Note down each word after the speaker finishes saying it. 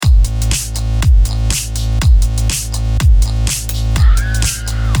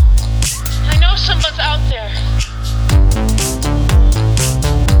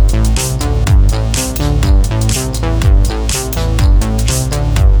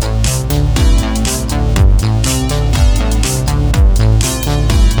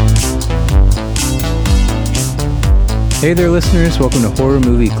Hey there, listeners. Welcome to Horror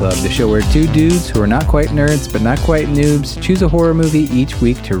Movie Club, the show where two dudes who are not quite nerds but not quite noobs choose a horror movie each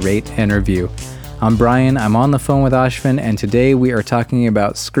week to rate and review. I'm Brian, I'm on the phone with Ashvin, and today we are talking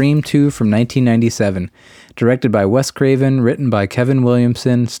about Scream 2 from 1997, directed by Wes Craven, written by Kevin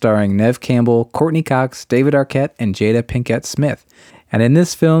Williamson, starring Neve Campbell, Courtney Cox, David Arquette, and Jada Pinkett Smith. And in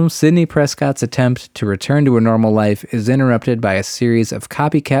this film, Sidney Prescott's attempt to return to a normal life is interrupted by a series of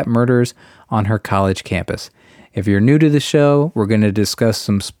copycat murders on her college campus. If you're new to the show, we're going to discuss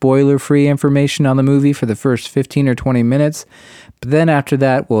some spoiler-free information on the movie for the first 15 or 20 minutes, but then after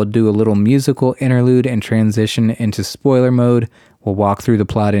that, we'll do a little musical interlude and transition into spoiler mode. We'll walk through the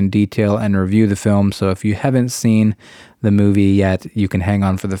plot in detail and review the film, so if you haven't seen the movie yet, you can hang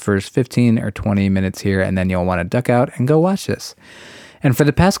on for the first 15 or 20 minutes here, and then you'll want to duck out and go watch this. And for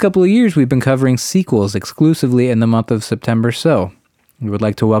the past couple of years, we've been covering sequels exclusively in the month of September, so we would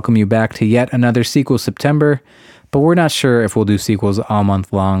like to welcome you back to yet another sequel September, but we're not sure if we'll do sequels all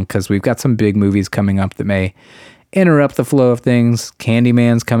month long because we've got some big movies coming up that may interrupt the flow of things.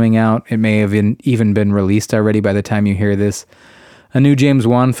 Candyman's coming out. It may have even been released already by the time you hear this. A new James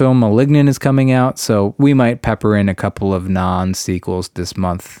Wan film, Malignant, is coming out, so we might pepper in a couple of non-sequels this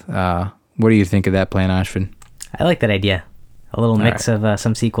month. What do you think of that plan, Ashvin? I like that idea. A little mix of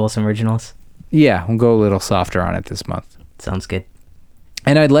some sequels, some originals. Yeah, we'll go a little softer on it this month. Sounds good.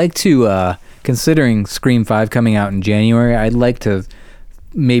 And I'd like to, considering Scream 5 coming out in January, I'd like to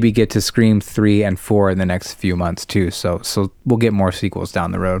maybe get to Scream 3 and 4 in the next few months too, so we'll get more sequels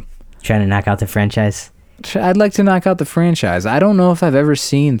down the road. Trying to knock out the franchise? I'd like to knock out the franchise. I don't know if I've ever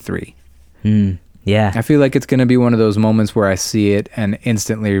seen 3. Yeah. I feel like it's going to be one of those moments where I see it and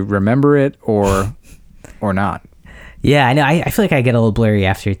instantly remember it or not. Yeah, I know. I feel like I get a little blurry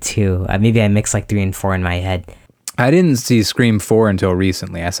after 2. Maybe I mix like 3 and 4 in my head. I didn't see Scream 4 until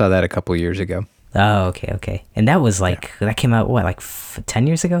recently. I saw that a couple years ago. Oh, okay. And that was that came out, what, like 10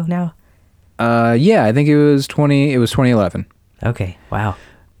 years ago now? Yeah, I think it was 2011. Okay, wow.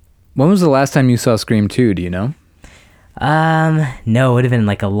 When was the last time you saw Scream 2, do you know? No, it would have been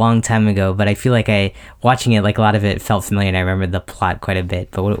like a long time ago, but I feel like watching it, like a lot of it felt familiar and I remember the plot quite a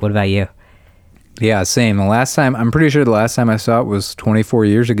bit. But what about you? Yeah, same. I'm pretty sure the last time I saw it was 24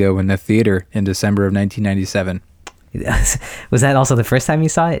 years ago in the theater in December of 1997. Was that also the first time you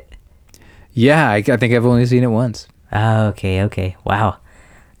saw it? Yeah, I think I've only seen it once. Oh, okay. Wow.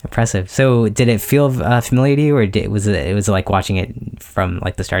 Impressive. So did it feel familiar to you, or was it like watching it from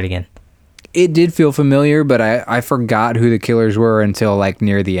like the start again? It did feel familiar, but I forgot who the killers were until like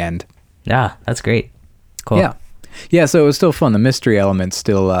near the end. Ah, that's great. Cool. Yeah. So it was still fun. The mystery element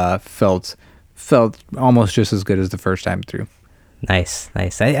still felt almost just as good as the first time through. Nice. I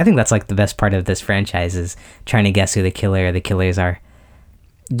think that's like the best part of this franchise is trying to guess who the killer or the killers are.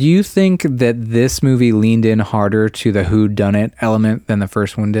 Do you think that this movie leaned in harder to the whodunit element than the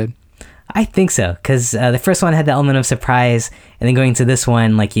first one did? I think so, because the first one had the element of surprise, and then going to this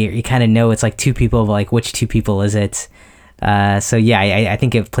one, like you kind of know it's like two people, but like which two people is it? So yeah, I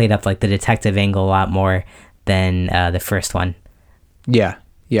think it played up like the detective angle a lot more than the first one. Yeah,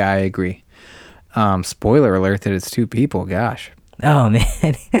 I agree. Spoiler alert that it's two people. Gosh. Oh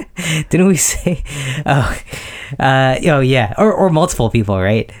man, didn't we say? Oh yeah, or multiple people,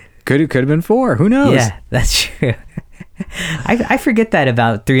 right? Could have been 4. Who knows? Yeah, that's true. I forget that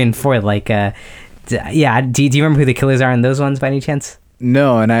about 3 and 4. Like, yeah. Do you remember who the killers are in those ones by any chance?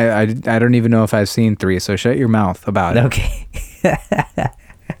 No, and I don't even know if I've seen 3. So shut your mouth about it. Okay.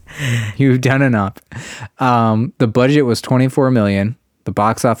 You've done enough. The budget was $24 million. The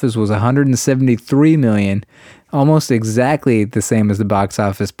box office was $173 million. Almost exactly the same as the box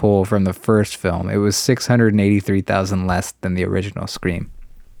office poll from the first film. It was $683,000 less than the original Scream.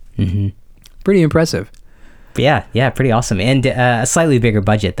 Mm-hmm. Pretty impressive. Yeah, pretty awesome. And a slightly bigger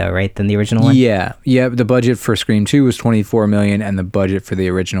budget, though, right, than the original one? Yeah. The budget for Scream 2 was $24 million, and the budget for the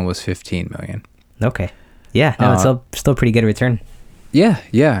original was $15 million. Okay. Yeah, no, it's still pretty good return.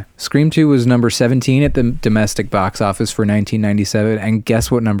 Yeah. Scream 2 was number 17 at the domestic box office for 1997, and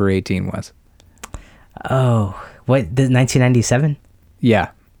guess what number 18 was? Oh, what, the 1997? Yeah.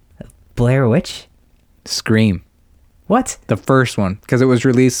 Blair Witch? Scream. What? The first one, because it was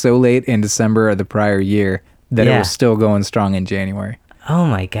released so late in December of the prior year that it was still going strong in January. Oh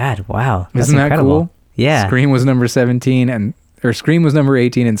my God, wow. That's Isn't that incredible. Cool? Yeah. Scream was number 17, Scream was number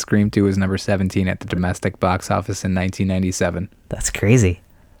 18, and Scream 2 was number 17 at the domestic box office in 1997. That's crazy.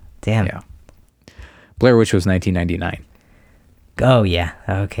 Damn. Yeah. Blair Witch was 1999. Oh yeah.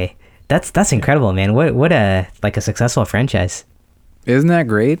 Okay. That's incredible, man. What a successful franchise. Isn't that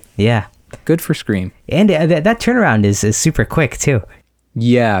great? Yeah. Good for Scream. And that turnaround is super quick too.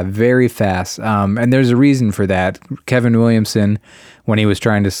 Yeah, very fast. And there's a reason for that. Kevin Williamson, when he was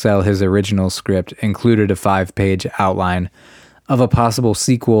trying to sell his original script, included a 5-page outline of a possible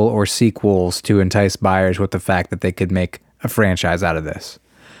sequel or sequels to entice buyers with the fact that they could make a franchise out of this.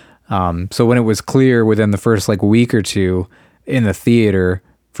 So when it was clear within the first week or two in the theater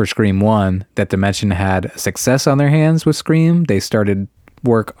for Scream 1 that Dimension had a success on their hands with Scream, they started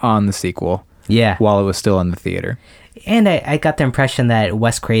work on the sequel. Yeah. While it was still in the theater. And I got the impression that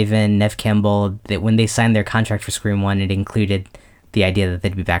Wes Craven, Neve Campbell, that when they signed their contract for Scream 1, it included the idea that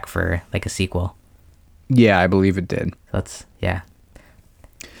they'd be back for a sequel. Yeah, I believe it did. Yeah.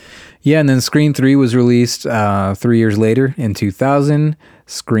 Yeah, and then Scream 3 was released 3 years later in 2000.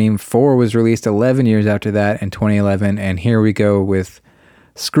 Scream 4 was released 11 years after that in 2011. And here we go with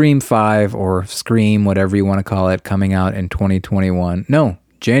Scream 5, or Scream, whatever you want to call it, coming out in 2021. No,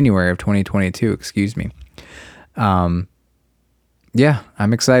 January of 2022, excuse me. Yeah,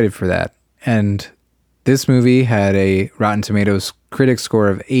 I'm excited for that. And this movie had a Rotten Tomatoes critic score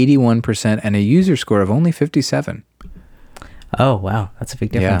of 81% and a user score of only 57. Oh, wow. That's a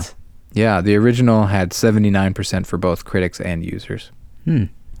big difference. Yeah, the original had 79% for both critics and users.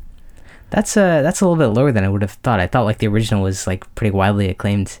 That's a little bit lower than I would have thought. I thought the original was pretty widely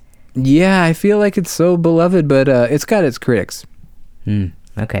acclaimed. Yeah, I feel like it's so beloved, but it's got its critics.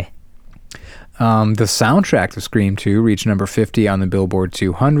 Okay. The soundtrack to Scream 2 reached number 50 on the Billboard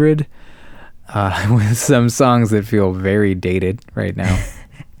 200, with some songs that feel very dated right now.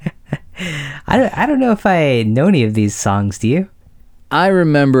 I don't know if I know any of these songs. Do you? I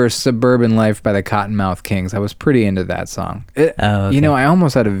remember Suburban Life by the Cottonmouth Kings. I was pretty into that song. Okay. I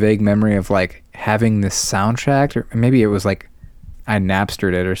almost had a vague memory of having this soundtrack, or maybe it was I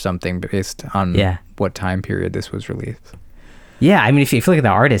Napstered it or something based on what time period this was released. Yeah, I mean, if you look at the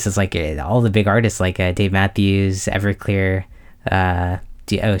artists, it's all the big artists Dave Matthews, Everclear,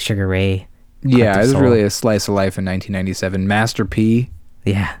 Sugar Ray. Yeah, it was really a slice of life in 1997. Master P.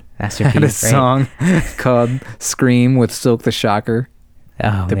 Yeah, Master P. Had a song called Scream with Silk the Shocker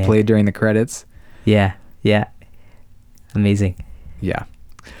that played during the credits. Yeah. Amazing. Yeah.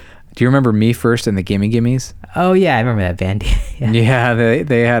 Do you remember Me First and the Gimme Gimmes? Oh, yeah, I remember that band. Yeah,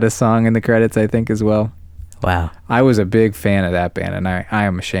 they had a song in the credits, I think, as well. Wow. I was a big fan of that band, and I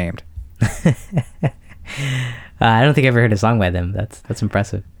am ashamed. I don't think I ever heard a song by them. That's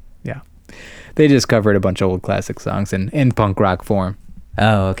impressive. Yeah. They just covered a bunch of old classic songs in punk rock form.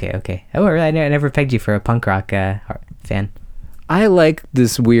 Oh, okay. Oh, really? I never pegged you for a punk rock fan. I like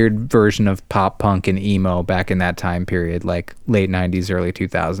this weird version of pop punk and emo back in that time period, late 90s, early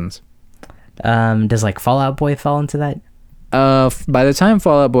 2000s. Does Fall Out Boy fall into that? By the time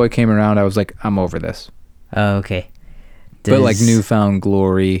Fall Out Boy came around, I was I'm over this. Oh, okay. But Newfound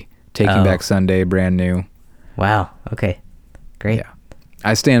Glory, Taking Back Sunday, Brand New. Wow. Okay. Great. Yeah.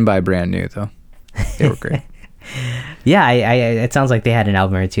 I stand by Brand New, though. They were great. Yeah, it sounds like they had an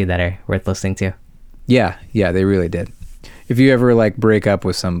album or two that are worth listening to. Yeah, they really did. If you ever break up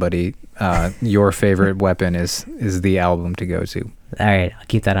with somebody, your favorite weapon is the album to go to. All right, I'll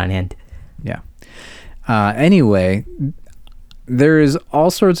keep that on hand. Yeah. Anyway, there is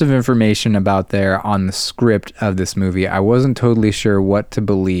all sorts of information about there on the script of this movie. I wasn't totally sure what to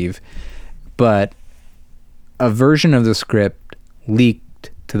believe, but a version of the script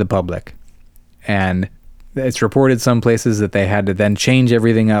leaked to the public, and it's reported some places that they had to then change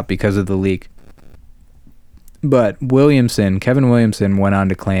everything up because of the leak. But Kevin Williamson went on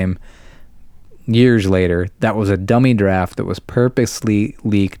to claim years later that was a dummy draft that was purposely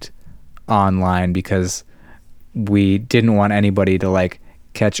leaked online because we didn't want anybody to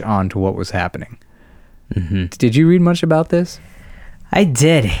catch on to what was happening. Mm-hmm. Did you read much about this? I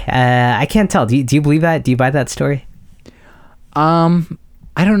did. I can't tell. Do you believe that? Do you buy that story? I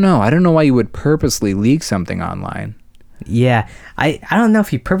don't know. I don't know why you would purposely leak something online. Yeah, I don't know if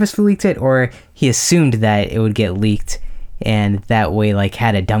he purposefully leaked it or he assumed that it would get leaked, and that way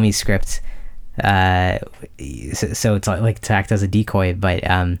had a dummy script, so it's to act as a decoy. But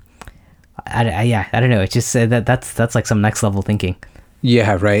I don't know. It's just that's some next level thinking.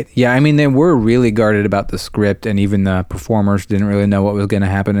 Yeah, right. Yeah, I mean they were really guarded about the script, and even the performers didn't really know what was going to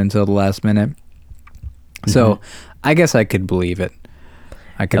happen until the last minute. So I guess I could believe it.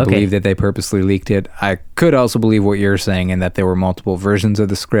 I could believe that they purposely leaked it. I could also believe what you're saying, and that there were multiple versions of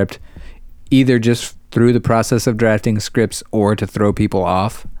the script, either just through the process of drafting scripts or to throw people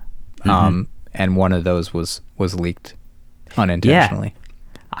off. And one of those was leaked unintentionally.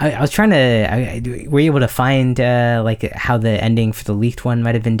 Yeah. I was trying to... were you able to find how the ending for the leaked one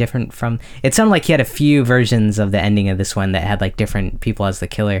might have been different from... It sounded like he had a few versions of the ending of this one that had different people as the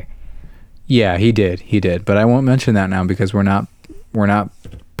killer. Yeah, he did. But I won't mention that now because we're not we're not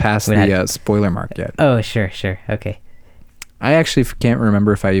past We're the spoiler mark yet. Oh, sure. Okay. I actually can't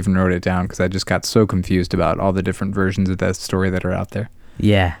remember if I even wrote it down because I just got so confused about all the different versions of that story that are out there.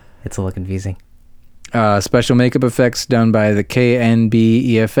 Yeah, it's a little confusing. Special makeup effects done by the KNB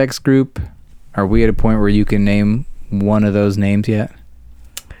EFX group. Are we at a point where you can name one of those names yet?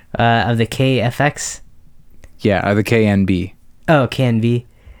 Of the KFX? Yeah, the KNB. Oh, KNB.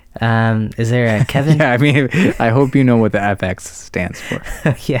 Is there a Kevin? Yeah, I mean, I hope you know what the FX stands for.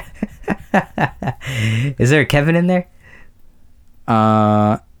 Yeah. Is there a Kevin in there?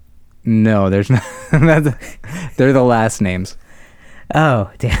 No, there's not. They're the last names.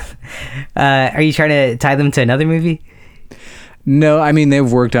 Oh, damn. Are you trying to tie them to another movie? No, I mean,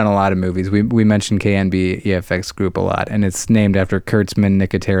 they've worked on a lot of movies. We mentioned KNB EFX Group a lot, and it's named after Kurtzman,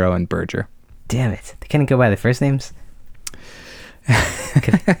 Nicotero, and Berger. Damn it. They couldn't go by the first names?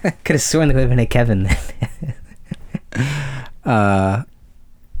 Could have sworn there would have been a Kevin then.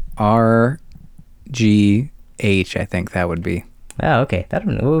 RGH, I think that would be. Oh, okay. What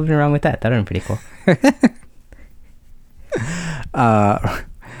would have been wrong with that? That would have been pretty cool.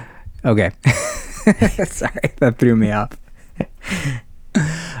 Okay. Sorry, that threw me off.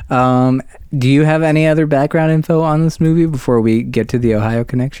 Do you have any other background info on this movie before we get to the Ohio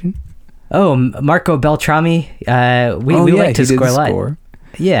connection? Oh, Marco Beltrami. We like to score a lot.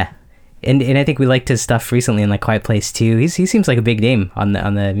 Yeah, and I think we liked his stuff recently in like Quiet Place too. He seems like a big name on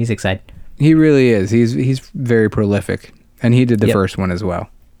the music side. He really is. He's very prolific, and he did the first one as well.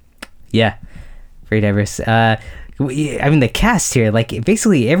 Yeah, very diverse. I mean, the cast here, like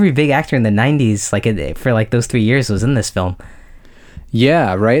basically every big actor in the '90s, like for like those 3 years, was in this film.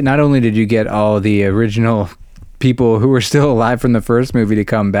 Yeah, right. Not only did you get all the original people who were still alive from the first movie to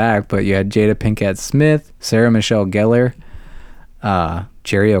come back, but you had Jada Pinkett Smith, Sarah Michelle Gellar,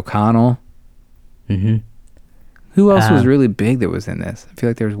 Jerry O'Connell. Mm-hmm. Who else was really big that was in this? I feel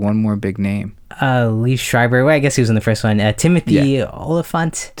like there was one more big name. Lee Schreiber. Well, I guess he was in the first one. Timothy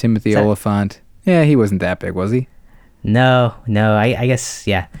Oliphant. Timothy Oliphant. Yeah, he wasn't that big, was he? No. I guess,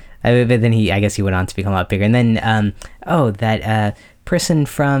 yeah. But then I guess he went on to become a lot bigger. And then, that person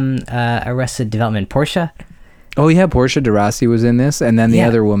from Arrested Development, Portia. Oh, yeah, Portia de Rossi was in this. And then the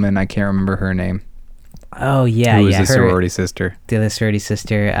other woman, I can't remember her name. Oh, yeah, Who was the sorority sister. The other sorority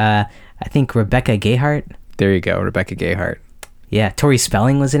sister. I think Rebecca Gayheart. There you go, Rebecca Gayheart. Yeah, Tori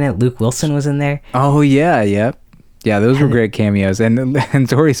Spelling was in it. Luke Wilson was in there. Oh, yeah, yep. Yeah, those were great cameos. And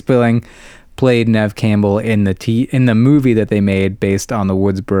Tori Spelling played Neve Campbell in the movie that they made based on the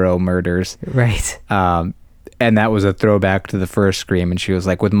Woodsboro murders. Right. And that was a throwback to the first Scream. And she was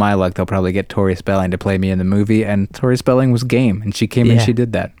like, with my luck, they'll probably get Tori Spelling to play me in the movie. And Tori Spelling was game. And she came and she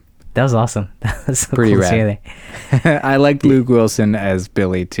did that. That was awesome. That was so pretty cool rad. I liked Luke Wilson as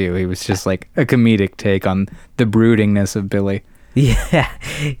Billy, too. He was just like a comedic take on the broodingness of Billy. Yeah.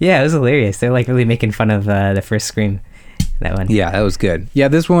 Yeah, it was hilarious. They're like really making fun of the first Scream. That one. Yeah, that was good. Yeah,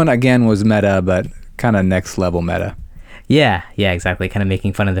 this one, again, was meta, but kind of next level meta. Yeah, exactly. Kind of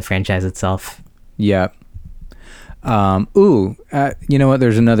making fun of the franchise itself. Yeah. You know what?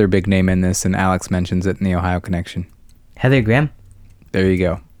 There's another big name in this, and Alex mentions it in the Ohio Connection. Heather Graham? There you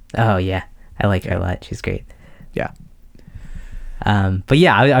go. Oh, yeah. I like her a lot. She's great. Yeah. But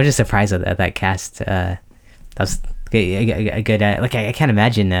yeah, I was just surprised at that cast. That was a good... like, I can't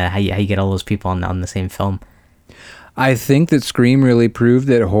imagine how you get all those people on the same film. I think that Scream really proved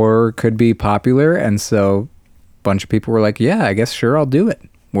that horror could be popular, and so a bunch of people were like, yeah, I guess sure, I'll do it.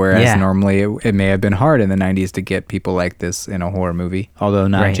 Whereas normally it may have been hard in the 90s to get people like this in a horror movie, although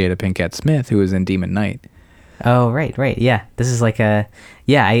not Jada Pinkett Smith, who was in Demon Knight. Oh, right. Yeah, this is like a...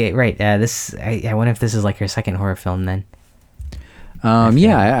 Yeah, I wonder if this is like her second horror film then.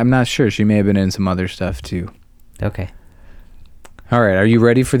 I'm not sure. She may have been in some other stuff too. Okay. All right, are you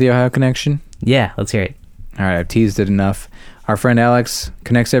ready for the Ohio Connection? Yeah, let's hear it. All right, I've teased it enough. Our friend Alex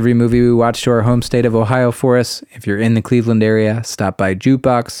connects every movie we watch to our home state of Ohio for us. If you're in the Cleveland area, stop by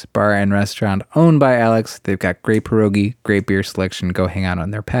Jukebox, bar and restaurant owned by Alex. They've got great pierogi, great beer selection. Go hang out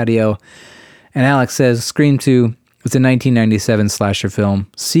on their patio. And Alex says Scream 2 is a 1997 slasher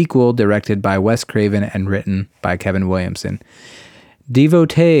film, sequel directed by Wes Craven and written by Kevin Williamson.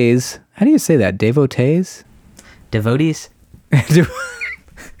 Devotees, how do you say that? Devotees? Devotees?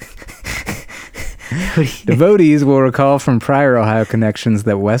 Devotees will recall from prior Ohio connections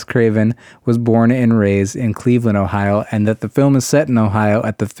that Wes Craven was born and raised in Cleveland, Ohio, and that the film is set in Ohio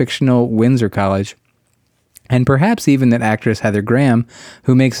at the fictional Windsor College. And perhaps even that actress Heather Graham,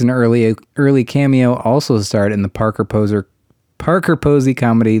 who makes an early cameo, also starred in the Parker Posey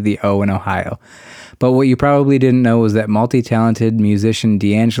comedy The O in Ohio. But what you probably didn't know was that multi-talented musician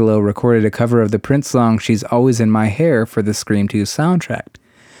D'Angelo recorded a cover of the Prince song She's Always in My Hair for the Scream 2 soundtrack.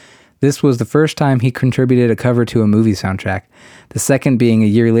 This was the first time he contributed a cover to a movie soundtrack, the second being a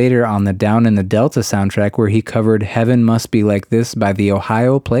year later on the Down in the Delta soundtrack, where he covered Heaven Must Be Like This by the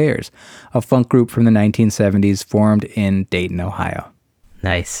Ohio Players, a funk group from the 1970s formed in Dayton, Ohio.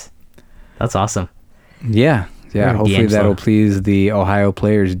 Nice. That's awesome. Yeah. Hopefully D'Angelo. that'll please the Ohio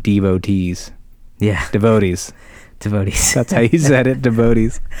Players devotees. Yeah. Devotees. Devotees. That's how you said it,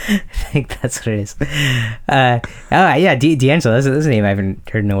 devotees. I think that's what it is. D'Angelo. That's a name I haven't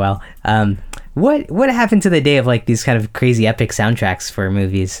heard in a while. What happened to the day of like these kind of crazy epic soundtracks for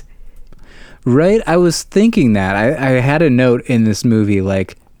movies? Right? I was thinking that. I had a note in this movie,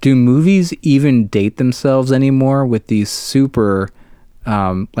 like, do movies even date themselves anymore with these super,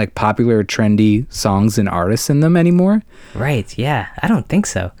 like, popular, trendy songs and artists in them anymore? Right, yeah. I don't think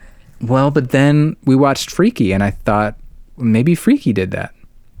so. Well, but then we watched Freaky, and I thought maybe Freaky did that.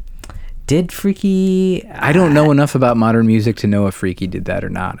 Did Freaky... I don't know enough about modern music to know if Freaky did that or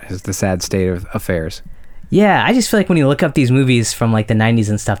not, is the sad state of affairs. Yeah, I just feel like when you look up these movies from like the 90s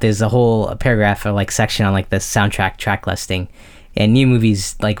and stuff, there's a whole paragraph or like section on like the soundtrack track listing. And new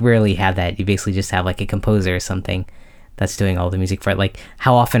movies like rarely have that. You basically just have like a composer or something that's doing all the music for it. Like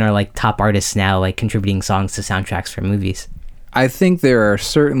how often are like top artists now like contributing songs to soundtracks for movies? I think there are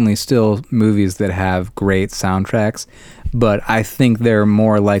certainly still movies that have great soundtracks, but I think they're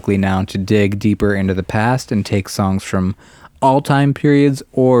more likely now to dig deeper into the past and take songs from all time periods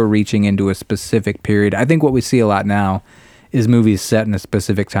or reaching into a specific period. I think what we see a lot now is movies set in a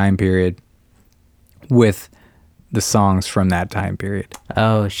specific time period with the songs from that time period.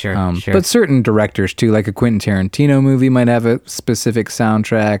 Oh, sure. But certain directors too, like a Quentin Tarantino movie might have a specific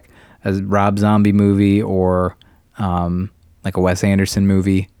soundtrack, a Rob Zombie movie, or like a Wes Anderson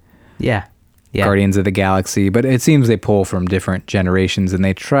movie. Yeah. Guardians of the Galaxy. But it seems they pull from different generations and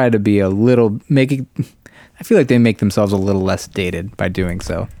they try to be a little I feel like they make themselves a little less dated by doing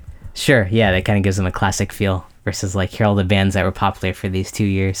so. Sure, yeah, that kind of gives them a classic feel versus like here are all the bands that were popular for these 2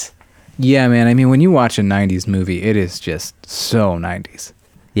 years. Yeah, man. I mean, when you watch a 90s movie, it is just so 90s.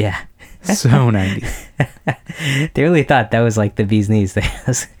 Yeah. So 90s. They really thought that was like the bee's knees.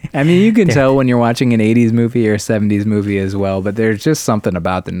 I mean, you can tell when you're watching an 80s movie or a 70s movie as well, but there's just something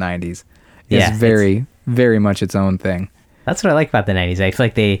about the 90s. It's very, very much its own thing. That's what I like about the 90s. I feel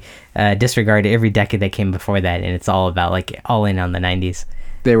like they disregard every decade that came before that, and it's all about like all in on the 90s.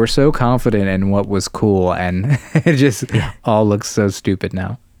 They were so confident in what was cool, and it just all looks so stupid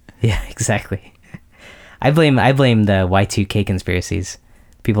now. Yeah, exactly. I blame the Y2K conspiracies.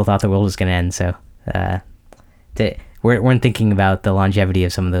 People thought the world was going to end, so they weren't thinking about the longevity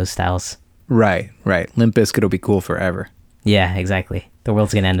of some of those styles. Right. Limp Bizkit will be cool forever. Yeah, exactly. The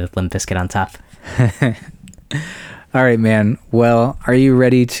world's going to end with Limp Bizkit on top. All right, man. Well, are you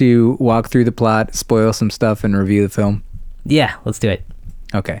ready to walk through the plot, spoil some stuff, and review the film? Yeah, let's do it.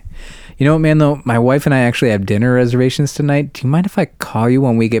 Okay. You know what, man, though? My wife and I actually have dinner reservations tonight. Do you mind if I call you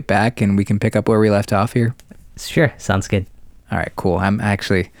when we get back and we can pick up where we left off here? Sure, sounds good. All right, cool. I'm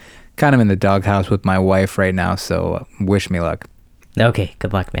actually kind of in the doghouse with my wife right now, so wish me luck. Okay,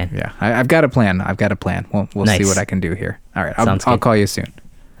 good luck, man. Yeah, I've got a plan. We'll Nice. see what I can do here. All right, I'll good. call you soon.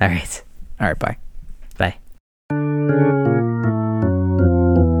 All right. All right, bye. Bye.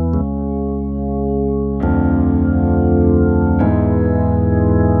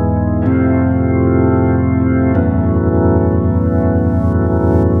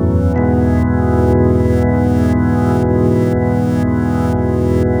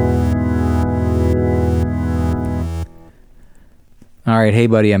 All right, hey,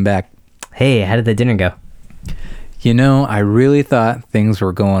 buddy, I'm back. Hey, how did the dinner go? You know, I really thought things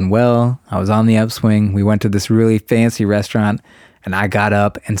were going well. I was on the upswing. We went to this really fancy restaurant, and I got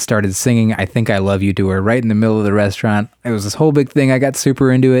up and started singing I Think I Love You to her right in the middle of the restaurant. It was this whole big thing. I got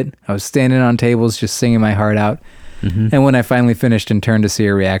super into it. I was standing on tables just singing my heart out. Mm-hmm. And when I finally finished and turned to see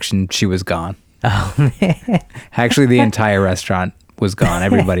her reaction, she was gone. Oh, man. Actually, the entire restaurant was gone.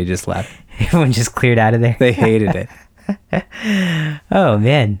 Everybody just left. Everyone just cleared out of there. They hated it. Oh,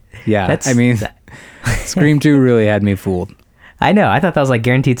 man. Yeah, I mean, Scream 2 really had me fooled. I know. I thought that was like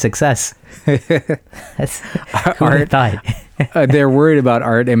guaranteed success. That's who would have thought. They're worried about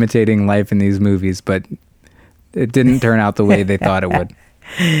art imitating life in these movies, but it didn't turn out the way they thought it would.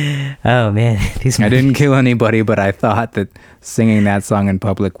 Oh, man. I didn't kill anybody, but I thought that singing that song in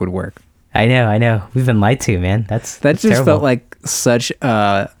public would work. I know. We've been lied to, man. That just terrible. Felt like such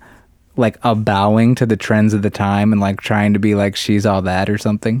like a bowing to the trends of the time and like trying to be like She's All That or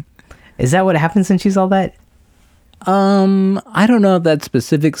something. Is that what happens in She's All That? I don't know if that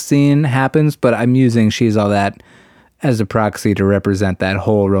specific scene happens, but I'm using She's All That as a proxy to represent that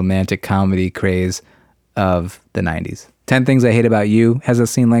whole romantic comedy craze of the 90s. 10 Things I Hate About You has a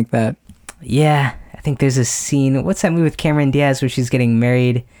scene like that. Yeah, I think there's a scene. What's that movie with Cameron Diaz where she's getting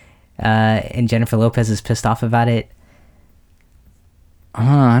married and Jennifer Lopez is pissed off about it?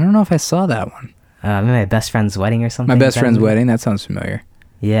 I don't know if I saw that one. Maybe My Best Friend's Wedding or something. My Best Friend's Wedding, that sounds familiar.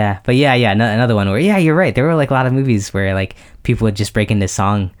 Yeah, but another one where, yeah, you're right. There were like a lot of movies where like people would just break into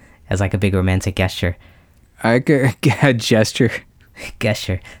song as like a big romantic gesture. A gesture.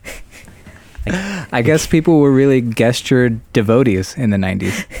 Gesture. I guess people were really gesture devotees in the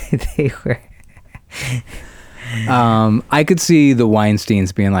 90s. They were. I could see the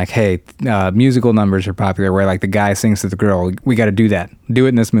Weinsteins being like, hey, musical numbers are popular where like the guy sings to the girl. We got to do that. Do it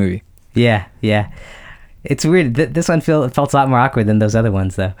in this movie. Yeah. It's weird. This one felt a lot more awkward than those other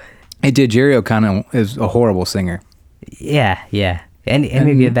ones, though. It did. Jerry O'Connell is a horrible singer. Yeah. And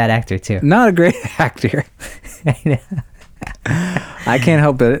maybe a bad actor, too. Not a great actor. I know. I can't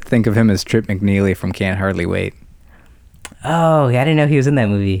help but think of him as Trip McNeely from Can't Hardly Wait. Oh, I didn't know he was in that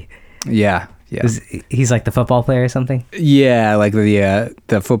movie. Yeah. He's like the football player or something? Yeah, like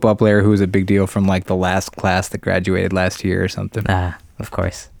the football player who was a big deal from like the last class that graduated last year or something. Of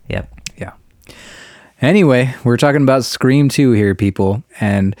course. Yep. Yeah. Anyway, we're talking about Scream 2 here, people.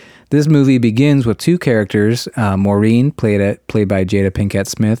 And this movie begins with two characters, Maureen, played by Jada Pinkett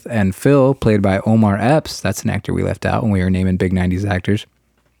Smith, and Phil, played by Omar Epps. That's an actor we left out when we were naming big 90s actors.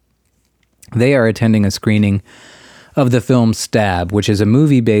 They are attending a screening of the film Stab, which is a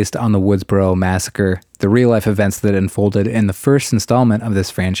movie based on the Woodsboro Massacre, the real-life events that unfolded in the first installment of this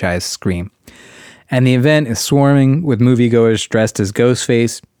franchise, Scream. And the event is swarming with moviegoers dressed as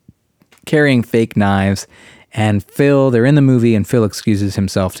Ghostface, carrying fake knives, and they're in the movie, and Phil excuses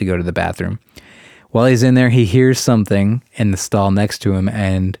himself to go to the bathroom. While he's in there, he hears something in the stall next to him,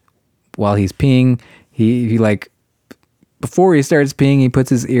 and while he's peeing, he before he starts peeing, he puts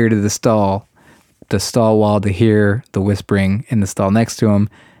his ear to the stall wall to hear the whispering in the stall next to him,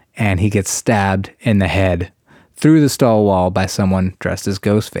 and he gets stabbed in the head through the stall wall by someone dressed as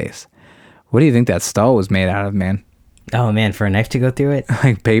Ghostface. What do you think that stall was made out of, man? Oh, man, for a knife to go through it?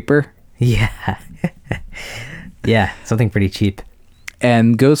 Like paper? Yeah. Yeah, something pretty cheap.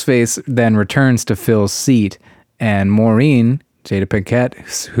 And Ghostface then returns to Phil's seat, and Maureen, Jada Pinkett,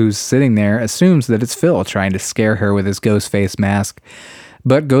 who's sitting there, assumes that it's Phil trying to scare her with his Ghostface mask.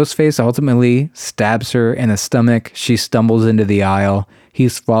 But Ghostface ultimately stabs her in the stomach. She stumbles into the aisle.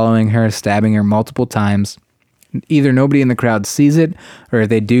 He's following her, stabbing her multiple times. Either nobody in the crowd sees it, or if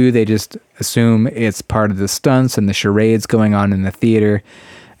they do, they just assume it's part of the stunts and the charades going on in the theater,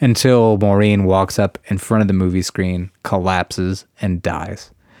 until Maureen walks up in front of the movie screen, collapses, and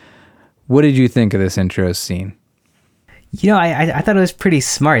dies. What did you think of this intro scene? You know, I thought it was pretty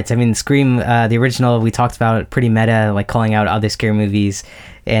smart. I mean, Scream, the original, we talked about, pretty meta, like calling out other scary movies.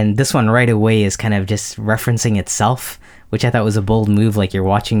 And this one right away is kind of just referencing itself, which I thought was a bold move. Like you're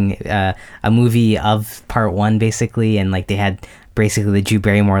watching a movie of part one, basically, and like they had basically the Drew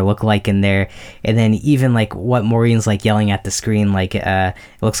Barrymore look-alike in there. And then even like what Maureen's like yelling at the screen, like it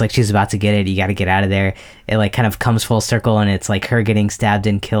looks like she's about to get it. You got to get out of there. It like kind of comes full circle, and it's like her getting stabbed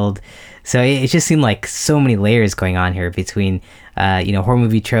and killed. So it just seemed like so many layers going on here between, horror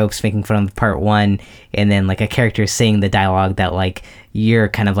movie tropes, making fun of part one, and then like a character saying the dialogue that like you're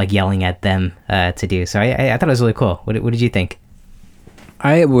kind of like yelling at them to do. So I thought it was really cool. What did you think?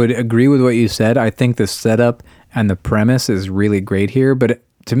 I would agree with what you said. I think the setup and the premise is really great here, but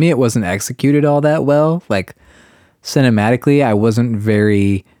to me it wasn't executed all that well. Like cinematically, I wasn't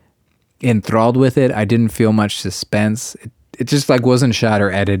very enthralled with it. I didn't feel much suspense. It just like wasn't shot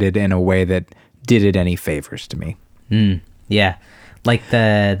or edited in a way that did it any favors to me. Yeah. Like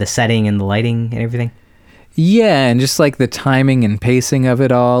the setting and the lighting and everything. Yeah, and just like the timing and pacing of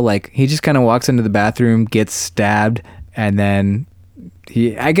it all. Like he just kind of walks into the bathroom, gets stabbed, and then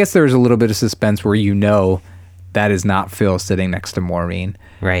I guess there was a little bit of suspense where that is not Phil sitting next to Maureen.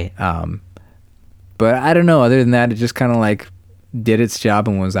 Right. But I don't know. Other than that, it just kind of like did its job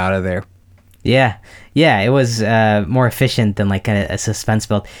and was out of there. Yeah, it was more efficient than like a suspense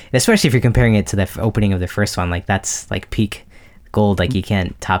build, especially if you're comparing it to the opening of the first one. Like that's like peak gold. Like you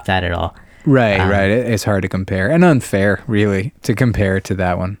can't top that at all. Right. It's hard to compare and unfair, really, to compare to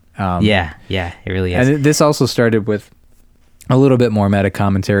that one. Yeah, it really is. And this also started with a little bit more meta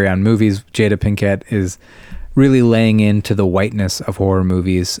commentary on movies. Jada Pinkett is really laying into the whiteness of horror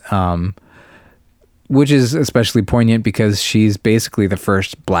movies, which is especially poignant because she's basically the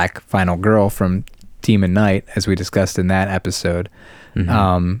first black final girl from Demon Knight, as we discussed in that episode.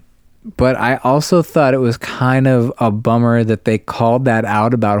 Mm-hmm. But I also thought it was kind of a bummer that they called that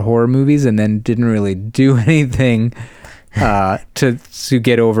out about horror movies and then didn't really do anything to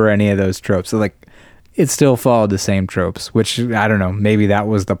get over any of those tropes. So like, it still followed the same tropes, which I don't know. Maybe that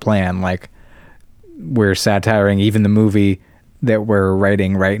was the plan. Like, we're satiring even the movie that we're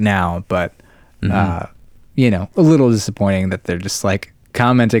writing right now, but you know, a little disappointing that they're just like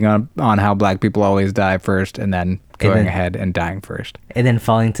commenting on how black people always die first and then going ahead and dying first. And then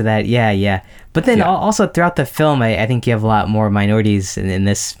falling to that, yeah. But then also throughout the film, I think you have a lot more minorities in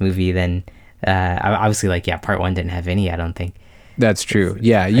this movie than, obviously, like, part one didn't have any, I don't think. That's true.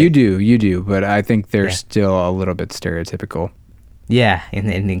 Yeah, you do. But I think they're still a little bit stereotypical. Yeah,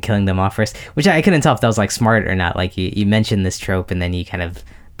 and killing them off first, which I couldn't tell if that was like smart or not. Like you mentioned this trope and then you kind of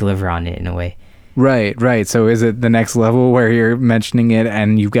deliver on it in a way. Right. So is it the next level where you're mentioning it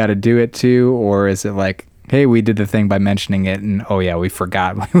and you've got to do it too? Or is it like, hey, we did the thing by mentioning it and oh yeah, we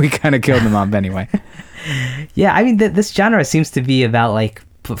forgot. We kind of killed them off anyway. Yeah, I mean, this genre seems to be about like,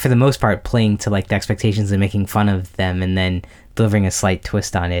 for the most part, playing to like the expectations and making fun of them and then delivering a slight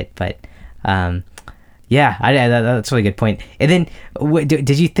twist on it. But yeah, that's a really good point. And then,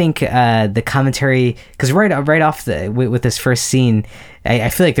 did you think the commentary? Because right off with this first scene, I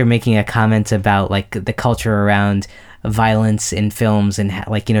feel like they're making a comment about like the culture around violence in films and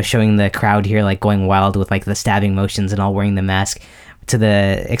like, you know, showing the crowd here like going wild with like the stabbing motions and all wearing the mask to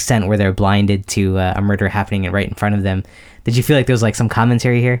the extent where they're blinded to a murder happening right in front of them. Did you feel like there was like some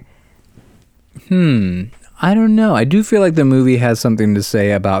commentary here? I don't know. I do feel like the movie has something to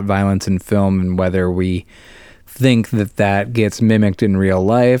say about violence in film and whether we think that gets mimicked in real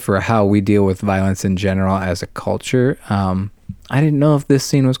life or how we deal with violence in general as a culture. I didn't know if this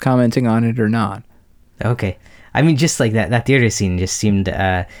scene was commenting on it or not. Okay. I mean, just like that theater scene just seemed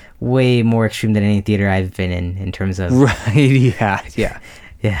way more extreme than any theater I've been in terms of... Right, yeah.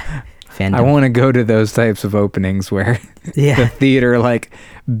 Yeah. Fandom. I want to go to those types of openings where the theater like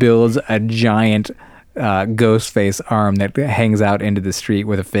builds a giant... ghost face arm that hangs out into the street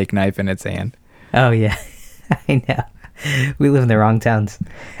with a fake knife in its hand. Oh yeah. I know, we live in the wrong towns.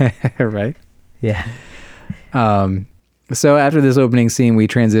 Right. Yeah. So after this opening scene, we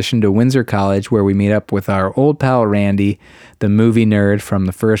transition to Windsor College, where we meet up with our old pal Randy, the movie nerd from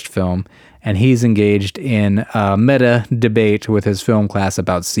the first film, and he's engaged in a meta debate with his film class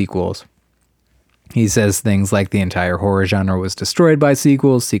about sequels. He says things like the entire horror genre was destroyed by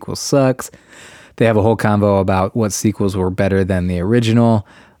sequels sucks. They have a whole convo about what sequels were better than the original.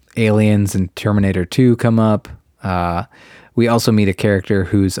 Aliens and Terminator 2 come up. We also meet a character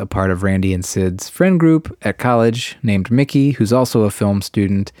who's a part of Randy and Sid's friend group at college named Mickey, who's also a film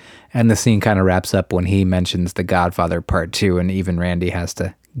student. And the scene kind of wraps up when he mentions The Godfather Part 2, and even Randy has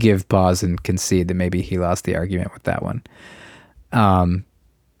to give pause and concede that maybe he lost the argument with that one.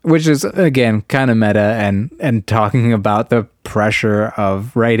 Which is, again, kind of meta and talking about the pressure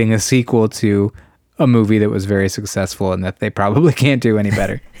of writing a sequel to a movie that was very successful and that they probably can't do any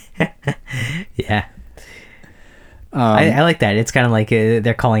better. Yeah. I like that. It's kind of like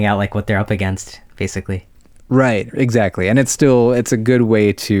they're calling out like what they're up against, basically. Right, exactly. And it's a good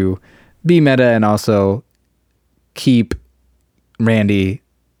way to be meta and also keep Randy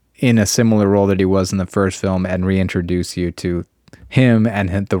in a similar role that he was in the first film and reintroduce you to him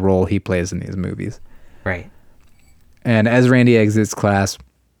and the role he plays in these movies. Right. And as Randy exits class,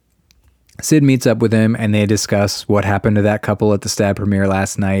 Sid meets up with him and they discuss what happened to that couple at the stab premiere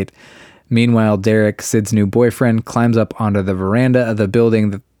last night. Meanwhile, Derek, Sid's new boyfriend, climbs up onto the veranda of the building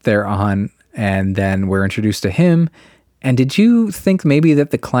that they're on, and then we're introduced to him. And did you think maybe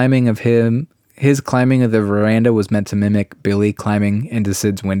that his climbing of the veranda was meant to mimic Billy climbing into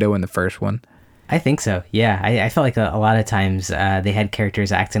Sid's window in the first one? I think so, yeah. I felt like a lot of times they had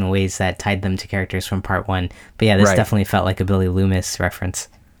characters act in ways that tied them to characters from part one. But yeah, this definitely felt like a Billy Loomis reference.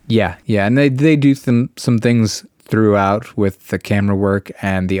 Yeah, and they do some things throughout with the camera work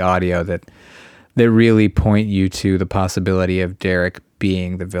and the audio that really point you to the possibility of Derek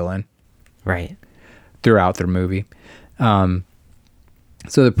being the villain. Right. Throughout the movie. So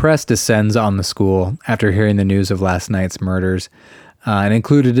the press descends on the school after hearing the news of last night's murders. And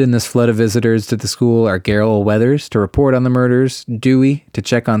included in this flood of visitors to the school are Gail Weathers to report on the murders, Dewey to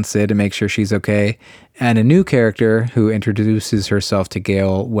check on Sid and make sure she's okay, and a new character who introduces herself to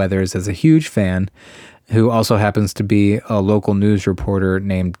Gail Weathers as a huge fan, who also happens to be a local news reporter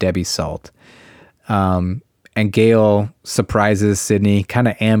named Debbie Salt. And Gail surprises Sydney, kind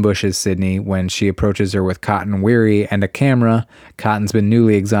of ambushes Sydney when she approaches her with Cotton Weary and a camera. Cotton's been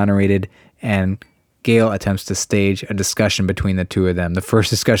newly exonerated, and Gail attempts to stage a discussion between the two of them, the first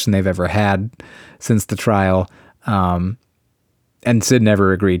discussion they've ever had since the trial. and Sid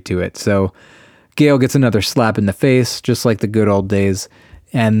never agreed to it. So Gale gets another slap in the face, just like the good old days.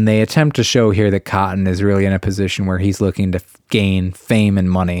 And they attempt to show here that Cotton is really in a position where he's looking to gain fame and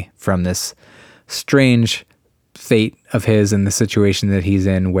money from this strange fate of his and the situation that he's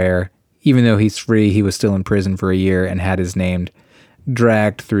in, where even though he's free, he was still in prison for a year and had his name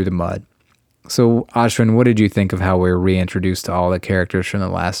dragged through the mud. So, Ashwin, what did you think of how we were reintroduced to all the characters from the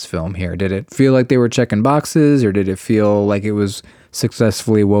last film here? Did it feel like they were checking boxes, or did it feel like it was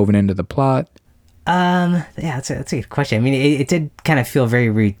successfully woven into the plot? Yeah, that's a good question. I mean, it did kind of feel very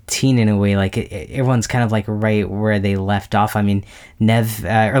routine in a way. Like everyone's kind of like right where they left off. I mean,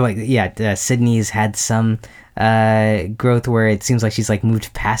 Sydney's had some growth where it seems like she's like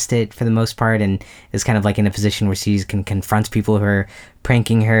moved past it for the most part, and is kind of like in a position where she can confront people who are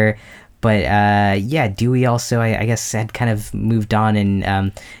pranking her. But Dewey also, I guess, had kind of moved on.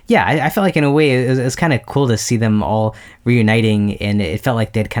 And I felt like in a way it was kind of cool to see them all reuniting. And it felt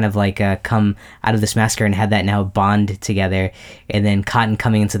like they'd kind of like come out of this massacre and had that now bond together. And then Cotton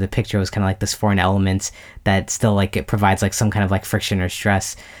coming into the picture was kind of like this foreign element that still like it provides like some kind of like friction or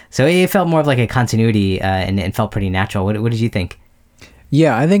stress. So it felt more of like a continuity and felt pretty natural. What did you think?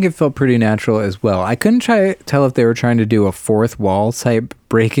 Yeah, I think it felt pretty natural as well. I couldn't tell if they were trying to do a fourth wall type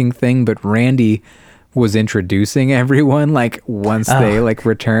breaking thing, but Randy was introducing everyone like once they like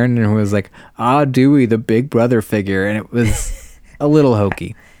returned, and was like, Dewey, the big brother figure, and it was a little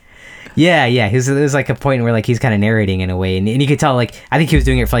hokey. Yeah. There's like a point where like he's kind of narrating in a way, and you could tell like I think he was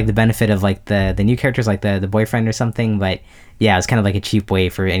doing it for like the benefit of like the new characters, like the boyfriend or something. But yeah, it was kind of like a cheap way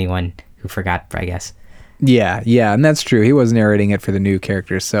for anyone who forgot, I guess. Yeah, and that's true. He was narrating it for the new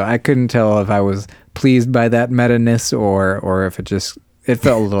characters, so I couldn't tell if I was pleased by that meta-ness or if it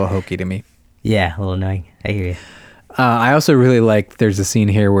felt a little hokey to me. Yeah, a little annoying. I hear you. I also really like there's a scene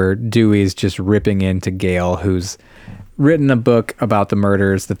here where Dewey's just ripping into Gale, who's written a book about the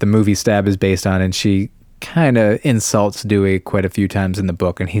murders that the movie Stab is based on, and she kind of insults Dewey quite a few times in the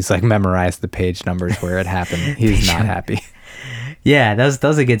book, and he's like memorized the page numbers where it happened. He's not happy. Yeah, that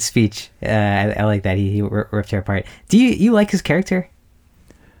was a good speech. I like that. He ripped her apart. Do you like his character?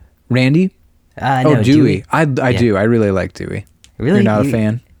 Randy? No, Dewey. I do. I really like Dewey. Really? You're not a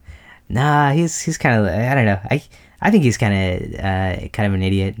fan? Nah, he's kind of, I don't know. I think he's kind of an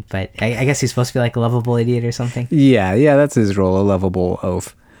idiot, but I guess he's supposed to be like a lovable idiot or something. Yeah, that's his role, a lovable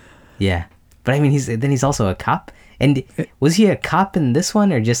oaf. Yeah, but I mean, he's also a cop. And was he a cop in this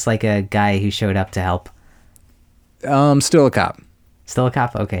one, or just like a guy who showed up to help? Still a cop. Still a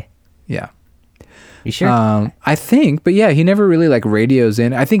cop? Okay. Yeah. You sure? I think, but yeah, he never really like radios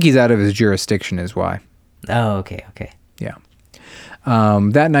in. I think he's out of his jurisdiction is why. Oh, okay. Yeah.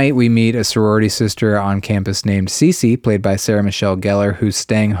 That night we meet a sorority sister on campus named Cece, played by Sarah Michelle Gellar, who's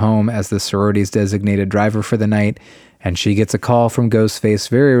staying home as the sorority's designated driver for the night, and she gets a call from Ghostface,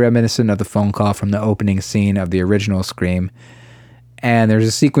 very reminiscent of the phone call from the opening scene of the original Scream. And there's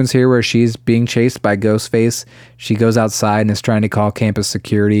a sequence here where she's being chased by Ghostface. She goes outside and is trying to call campus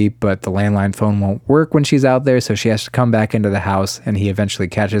security, but the landline phone won't work when she's out there, so she has to come back into the house, and he eventually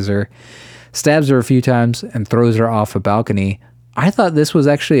catches her, stabs her a few times, and throws her off a balcony. I thought this was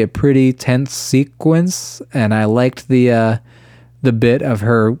actually a pretty tense sequence, and I liked the bit of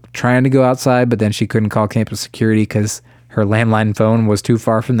her trying to go outside, but then she couldn't call campus security because her landline phone was too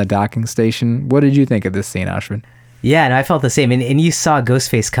far from the docking station. What did you think of this scene, Ashwin? Yeah, no, I felt the same. And you saw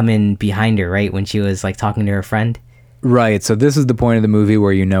Ghostface come in behind her, right, when she was like talking to her friend? Right. So this is the point of the movie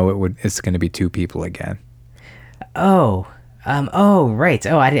where you know it's going to be two people again. Oh, right.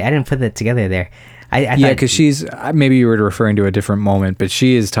 Oh, I didn't put that together there. I yeah, because she's, maybe you were referring to a different moment, but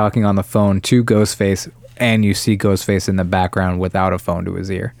she is talking on the phone to Ghostface, and you see Ghostface in the background without a phone to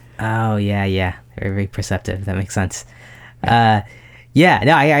his ear. Oh, yeah. Very, very perceptive. That makes sense. Yeah,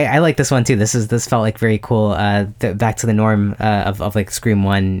 no, I like this one too. This felt like very cool. Back to the norm of like Scream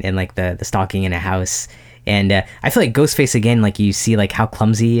 1 and like the stalking in a house. And I feel like Ghostface again, like you see like how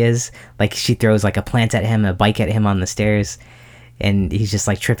clumsy he is. Like she throws like a plant at him, a bike at him on the stairs, and he's just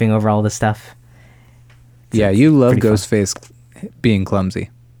like tripping over all this stuff. Yeah, you love Ghostface being clumsy.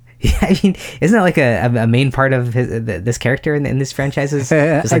 Yeah, I mean, isn't that like a main part of this character in this franchise? Just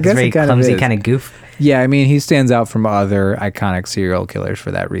like this very clumsy kind of goof. Yeah, I mean, he stands out from other iconic serial killers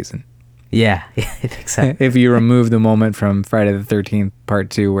for that reason. Yeah, I think so. If you remove the moment from Friday the 13th Part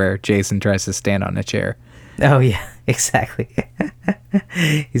 2 where Jason tries to stand on a chair. Oh, yeah, exactly.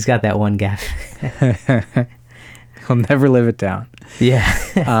 He's got that one gaff. He'll never live it down.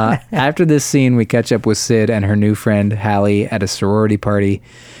 Yeah. After this scene, we catch up with Sid and her new friend, Hallie, at a sorority party.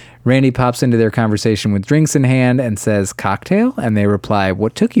 Randy pops into their conversation with drinks in hand and says, "Cocktail?" And they reply,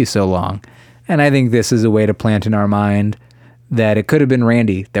 "What took you so long?" And I think this is a way to plant in our mind that it could have been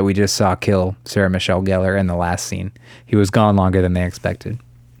Randy that we just saw kill Sarah Michelle Gellar in the last scene. He was gone longer than they expected.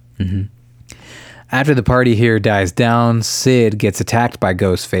 Mm-hmm. After the party here dies down, Sid gets attacked by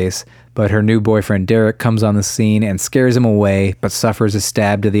Ghostface, but her new boyfriend Derek comes on the scene and scares him away, but suffers a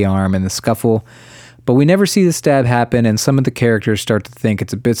stab to the arm in the scuffle. But we never see the stab happen, and some of the characters start to think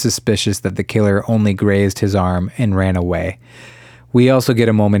it's a bit suspicious that the killer only grazed his arm and ran away. We also get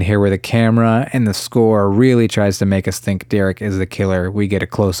a moment here where the camera and the score really tries to make us think Derek is the killer. We get a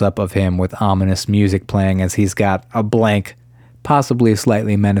close-up of him with ominous music playing as he's got a blank, possibly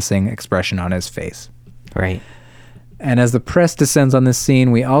slightly menacing expression on his face. Right. And as the press descends on this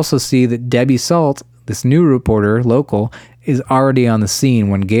scene, we also see that Debbie Salt, this new reporter, local, is already on the scene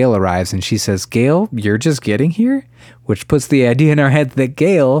when Gail arrives, and she says, "Gail, you're just getting here?" Which puts the idea in our head that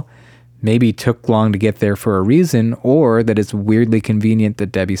Gail maybe took long to get there for a reason, or that it's weirdly convenient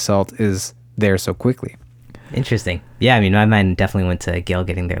that Debbie Salt is there so quickly. Interesting. Yeah, I mean, my mind definitely went to Gail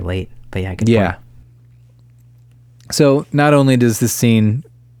getting there late, but yeah, good Yeah. point. So not only does this scene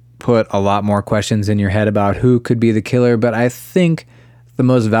put a lot more questions in your head about who could be the killer, but I think the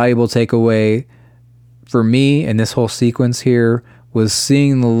most valuable takeaway for me in this whole sequence here was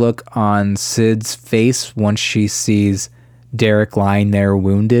seeing the look on Sid's face once she sees Derek lying there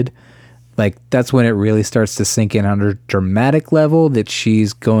wounded. Like, that's when it really starts to sink in on a dramatic level that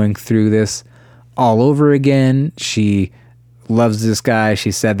she's going through this all over again. She loves this guy.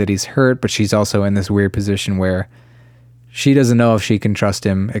 She said that he's hurt, but she's also in this weird position where she doesn't know if she can trust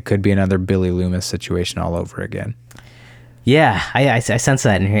him. It could be another Billy Loomis situation all over again. Yeah, I sense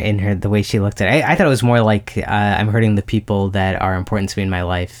that in her the way she looked at it. I thought it was more like I'm hurting the people that are important to me in my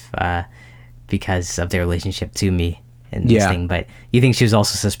life because of their relationship to me and this thing. But you think she was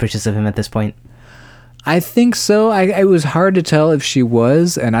also suspicious of him at this point? I think so. It was hard to tell if she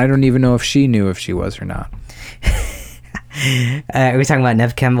was, and I don't even know if she knew if she was or not. Are we talking about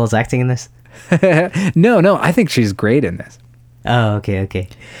Neve Campbell's acting in this? No, I think she's great in this. Oh, okay.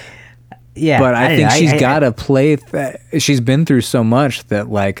 Yeah, but I think she's got to play. She's been through so much that,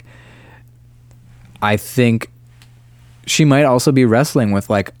 like, I think she might also be wrestling with,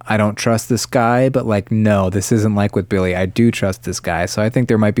 like, I don't trust this guy, but, like, no, this isn't like with Billy. I do trust this guy. So I think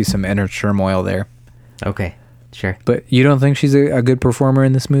there might be some inner turmoil there. Okay, sure. But you don't think she's a good performer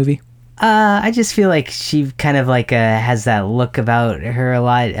in this movie? I just feel like she kind of like has that look about her a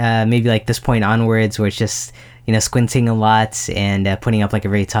lot. Maybe like this point onwards, where it's just, you know, squinting a lot and putting up like a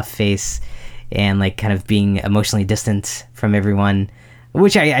very tough face and like kind of being emotionally distant from everyone.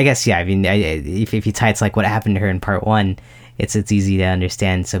 Which I guess, yeah. I mean, if you tie it to like what happened to her in part one, it's easy to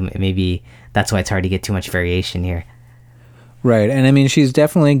understand. So maybe that's why it's hard to get too much variation here. Right, and I mean, she's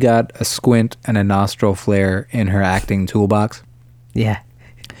definitely got a squint and a nostril flare in her acting toolbox. Yeah.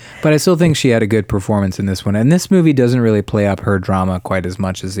 But I still think she had a good performance in this one. And this movie doesn't really play up her drama quite as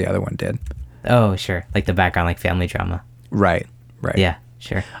much as the other one did. Oh, sure. Like the background, like family drama. Right. Yeah,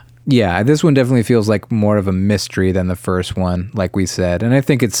 sure. Yeah, this one definitely feels like more of a mystery than the first one, like we said. And I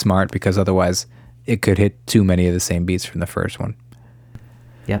think it's smart because otherwise it could hit too many of the same beats from the first one.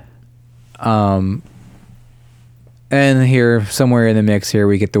 Yep. And here, somewhere in the mix here,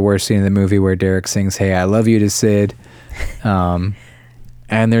 we get the worst scene in the movie where Derek sings, "Hey, I love you" to Sid.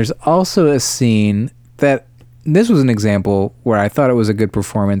 And there's also a scene that, this was an example where I thought it was a good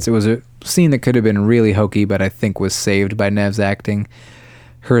performance. It was a scene that could have been really hokey, but I think was saved by Neve's acting.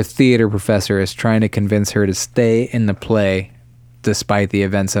 Her theater professor is trying to convince her to stay in the play despite the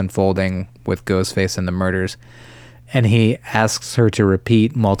events unfolding with Ghostface and the murders. And he asks her to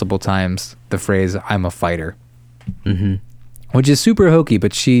repeat multiple times the phrase, "I'm a fighter." Mm-hmm. Which is super hokey,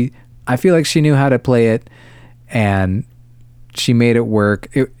 but I feel like she knew how to play it, and she made it work.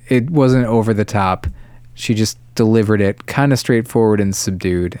 It wasn't over the top. She just delivered it kind of straightforward and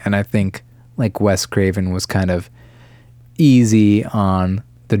subdued. And I think, like, Wes Craven was kind of easy on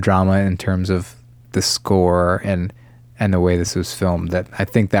the drama in terms of the score and the way this was filmed. That I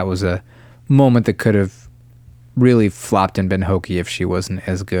think that was a moment that could have really flopped and been hokey if she wasn't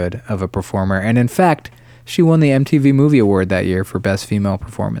as good of a performer. And in fact, she won the MTV Movie Award that year for Best Female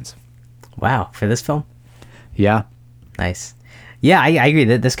Performance. Wow, for this film? Yeah. Nice. Yeah, I agree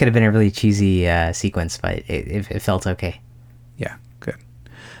that this could have been a really cheesy sequence, but it felt okay. Yeah, good.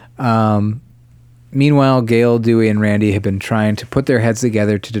 Meanwhile, Gail, Dewey, and Randy have been trying to put their heads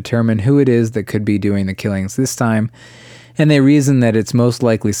together to determine who it is that could be doing the killings this time, and they reason that it's most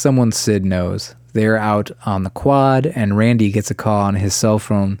likely someone Sid knows. They're out on the quad, and Randy gets a call on his cell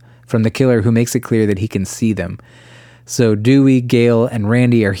phone from the killer, who makes it clear that he can see them. So Dewey, Gail, and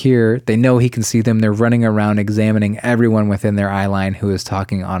Randy are here. They know he can see them. They're running around examining everyone within their eye line who is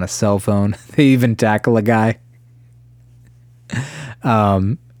talking on a cell phone. They even tackle a guy.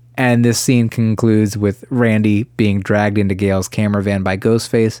 And this scene concludes with Randy being dragged into Gale's camera van by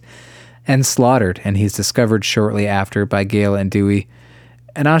Ghostface and slaughtered, and he's discovered shortly after by Gale and Dewey.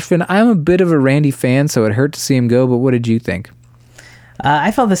 And Ashvin, I'm a bit of a Randy fan, so it hurt to see him go, but what did you think?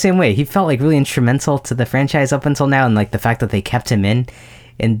 I felt the same way. He felt like really instrumental to the franchise up until now, and like the fact that they kept him in.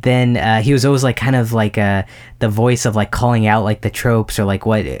 And then he was always like kind of like the voice of like calling out like the tropes or like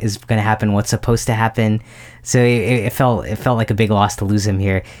what is going to happen, what's supposed to happen. So it felt like a big loss to lose him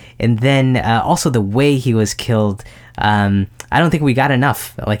here. And then also the way he was killed, I don't think we got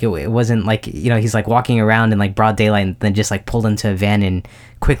enough. Like it wasn't like, he's like walking around in like broad daylight and then just like pulled into a van and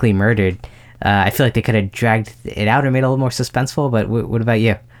quickly murdered. I feel like they could have dragged it out or made it a little more suspenseful, but what about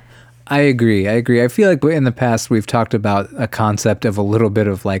you? I agree. I feel like in the past we've talked about a concept of a little bit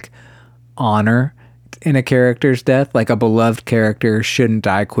of like honor in a character's death. Like a beloved character shouldn't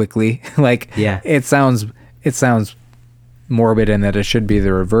die quickly. Like, yeah, it sounds morbid in that it should be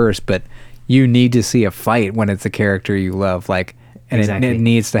the reverse, but you need to see a fight when it's a character you love. Like, and exactly. it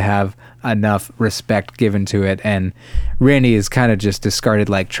needs to have enough respect given to it. And Randy is kind of just discarded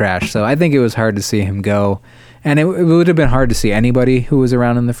like trash. So I think it was hard to see him go. And it would have been hard to see anybody who was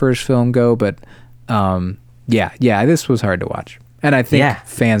around in the first film go, but this was hard to watch. And I think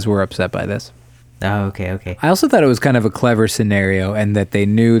fans were upset by this. Oh, okay. I also thought it was kind of a clever scenario and that they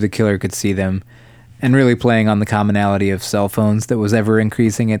knew the killer could see them and really playing on the commonality of cell phones that was ever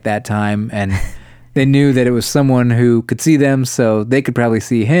increasing at that time. And they knew that it was someone who could see them, so they could probably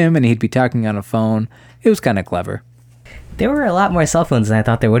see him and he'd be talking on a phone. It was kind of clever. There were a lot more cell phones than I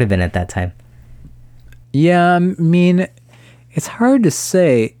thought there would have been at that time. Yeah, I mean, it's hard to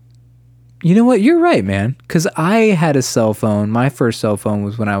say. You know what? You're right, man. Because I had a cell phone. My first cell phone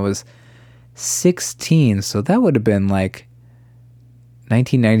was when I was 16. So that would have been like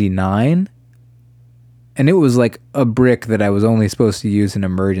 1999. And it was like a brick that I was only supposed to use in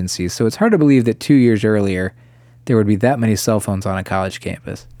emergencies. So it's hard to believe that 2 years earlier, there would be that many cell phones on a college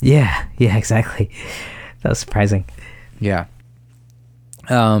campus. Yeah, exactly. That was surprising. Yeah.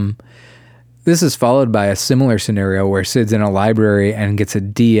 This is followed by a similar scenario where Sid's in a library and gets a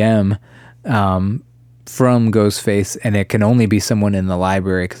DM from Ghostface, and it can only be someone in the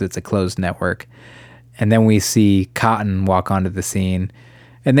library because it's a closed network. And then we see Cotton walk onto the scene,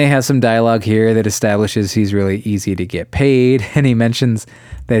 and they have some dialogue here that establishes he's really easy to get paid, and he mentions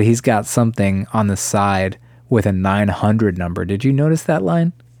that he's got something on the side with a 900 number. Did you notice that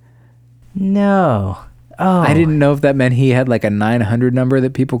line? No. Oh. I didn't know if that meant he had like a 900 number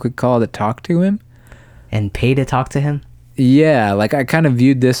that people could call to talk to him. And pay to talk to him? Yeah, like I kind of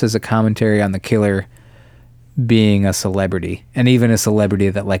viewed this as a commentary on the killer being a celebrity, and even a celebrity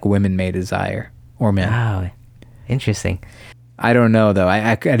that like women may desire, or men. Wow, interesting. I don't know though.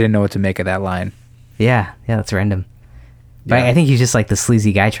 I didn't know what to make of that line. Yeah, that's random. But I think he's just like the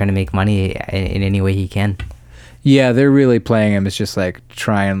sleazy guy trying to make money in any way he can. Yeah, they're really playing him as just like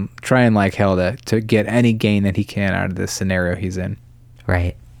trying like hell to get any gain that he can out of this scenario he's in.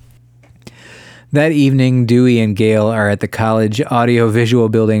 Right. That evening, Dewey and Gale are at the college audio-visual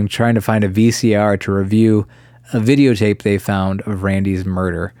building trying to find a VCR to review a videotape they found of Randy's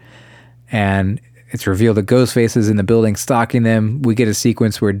murder. And it's revealed that Ghostface is in the building stalking them. We get a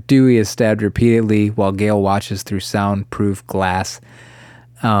sequence where Dewey is stabbed repeatedly while Gale watches through soundproof glass.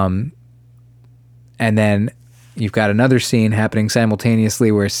 And then you've got another scene happening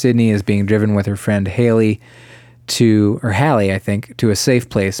simultaneously where Sydney is being driven with her friend Hallie, I think, to a safe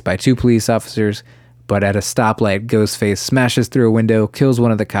place by two police officers. But at a stoplight, Ghostface smashes through a window, kills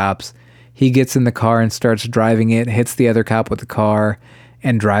one of the cops. He gets in the car and starts driving it, hits the other cop with the car,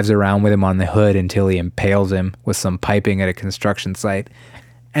 and drives around with him on the hood until he impales him with some piping at a construction site.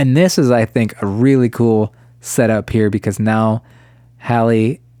 And this is, I think, a really cool setup here because now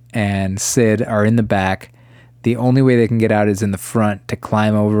Hallie and Sid are in the back. The only way they can get out is in the front to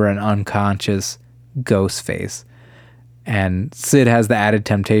climb over an unconscious Ghostface. And Sid has the added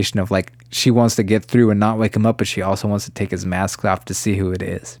temptation of like, she wants to get through and not wake him up, but she also wants to take his mask off to see who it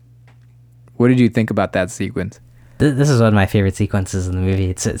is. What did you think about that sequence? This is one of my favorite sequences in the movie.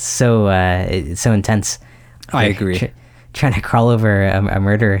 It's so intense. I agree. Trying to crawl over a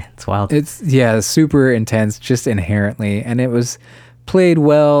murderer. It's wild. It's super intense just inherently. And it was played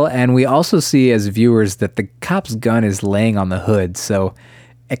well. And we also see as viewers that the cop's gun is laying on the hood. So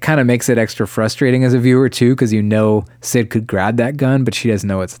it kind of makes it extra frustrating as a viewer too, because you know Sid could grab that gun, but she doesn't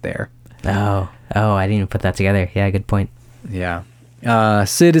know it's there. Oh, I didn't even put that together. Yeah, good point. Yeah.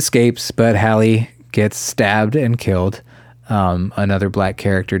 Sid escapes, but Hallie gets stabbed and killed. Another black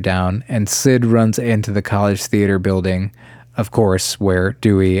character down, and Sid runs into the college theater building, of course, where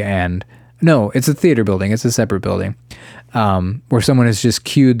Dewey and... No, it's a theater building. It's a separate building. where someone has just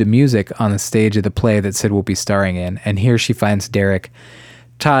cued the music on the stage of the play that Sid will be starring in. And here she finds Derek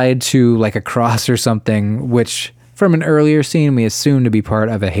tied to like a cross or something, which from an earlier scene we assume to be part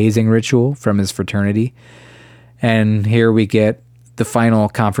of a hazing ritual from his fraternity. And here we get the final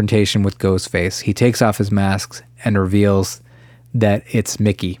confrontation with Ghostface. He takes off his mask and reveals that it's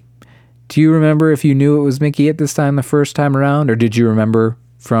Mickey. Do you remember if you knew it was Mickey at this time the first time around, or did you remember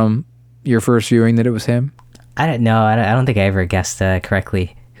from your first viewing that it was him? I don't know. I don't think I ever guessed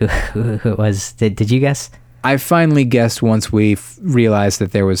correctly who it was. Did you guess? I finally guessed once we realized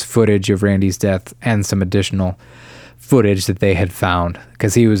that there was footage of Randy's death and some additional footage that they had found,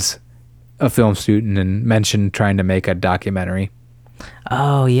 because he was a film student and mentioned trying to make a documentary.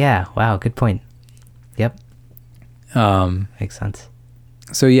 Oh, yeah. Wow, good point. Yep. Makes sense.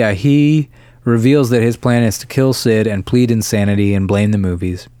 So yeah, he reveals that his plan is to kill Sid and plead insanity and blame the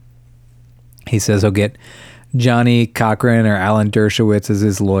movies. He says he'll get Johnny Cochran or Alan Dershowitz as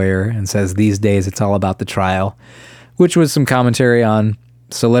his lawyer, and says these days it's all about the trial, which was some commentary on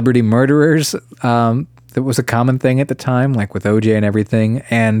celebrity murderers. That was a common thing at the time, like with OJ and everything,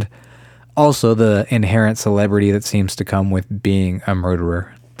 and also the inherent celebrity that seems to come with being a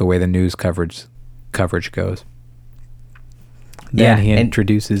murderer, the way the news coverage goes. Then he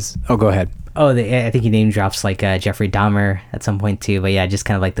introduces... Oh, go ahead. Oh, I think he name drops like Jeffrey Dahmer at some point too, but yeah, just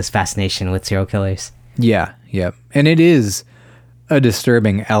kind of like this fascination with serial killers. Yeah. And it is a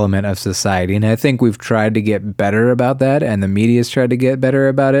disturbing element of society, and I think we've tried to get better about that, and the media's tried to get better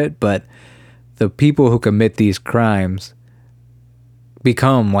about it, but the people who commit these crimes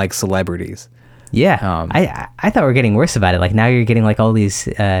become like celebrities. Yeah, I thought we were getting worse about it. Like now you're getting like all these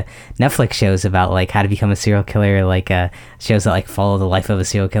Netflix shows about like how to become a serial killer, like shows that like follow the life of a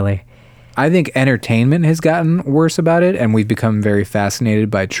serial killer. I think entertainment has gotten worse about it, and we've become very fascinated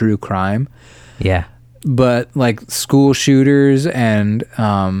by true crime. Yeah. But like school shooters and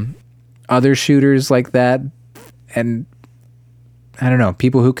other shooters like that, and I don't know,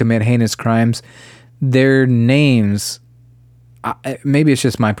 people who commit heinous crimes, their names... maybe it's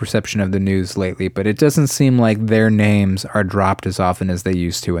just my perception of the news lately, but it doesn't seem like their names are dropped as often as they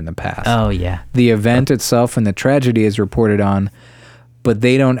used to in the past. Oh, yeah. The event itself and the tragedy is reported on, but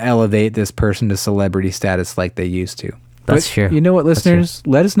they don't elevate this person to celebrity status like they used to. That's true. You know what, listeners?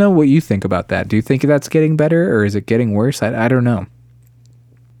 Let us know what you think about that. Do you think that's getting better, or is it getting worse? I don't know.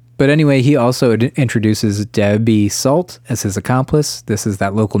 But anyway, he also introduces Debbie Salt as his accomplice. This is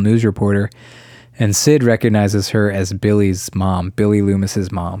that local news reporter. And Sid recognizes her as Billy's mom, Billy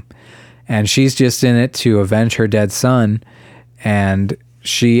Loomis's mom. And she's just in it to avenge her dead son. And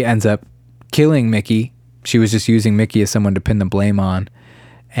she ends up killing Mickey. She was just using Mickey as someone to pin the blame on.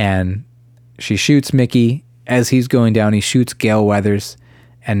 And she shoots Mickey. As he's going down, he shoots Gale Weathers.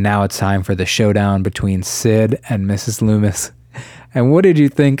 And now it's time for the showdown between Sid and Mrs. Loomis. And what did you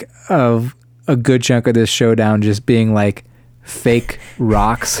think of a good chunk of this showdown just being like fake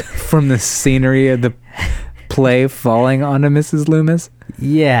rocks from the scenery of the play falling onto Mrs. Loomis?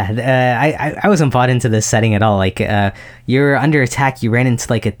 Yeah, I wasn't bought into this setting at all. Like, you're under attack, you ran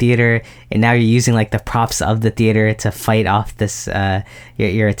into like a theater, and now you're using like the props of the theater to fight off this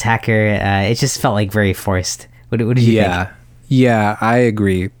your attacker. It just felt like very forced. What did you think? Yeah, I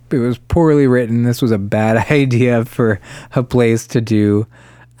agree. It was poorly written. This was a bad idea for a place to do.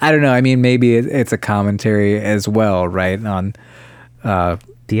 I don't know. I mean, maybe it's a commentary as well, right? On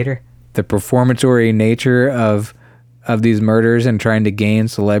theater, the performatory nature of these murders and trying to gain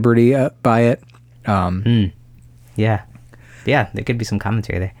celebrity by it. Yeah, there could be some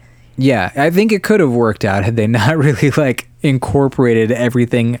commentary there. Yeah, I think it could have worked out had they not really like incorporated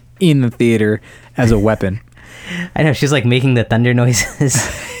everything in the theater as a weapon. I know, she's like making the thunder noises.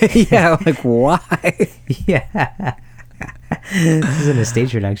 Yeah, like why? Yeah. This isn't a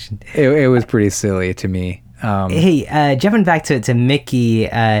stage production. It was pretty silly to me. Hey, jumping back to Mickey,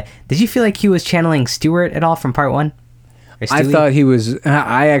 did you feel like he was channeling Stuart at all from part one? I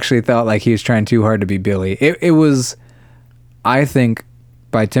actually thought like he was trying too hard to be Billy. It was, I think,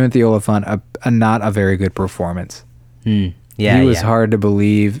 by Timothy Olyphant, not a very good performance. Yeah, he was hard to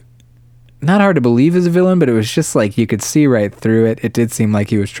believe. Not hard to believe as a villain, but it was just like you could see right through it. It did seem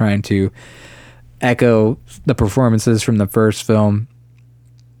like he was trying to echo the performances from the first film.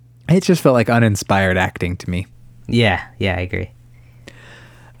 It just felt like uninspired acting to me. Yeah, I agree.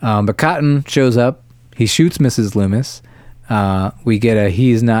 But Cotton shows up. He shoots Mrs. Loomis. We get a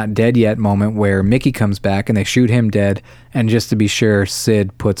he's not dead yet moment where Mickey comes back and they shoot him dead. And just to be sure,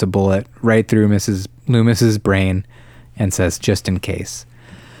 Sid puts a bullet right through Mrs. Loomis's brain and says, just in case.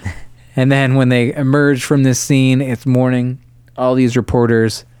 And then when they emerge from this scene, it's morning. All these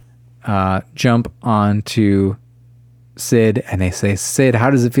reporters jump onto Sid, and they say, Sid, how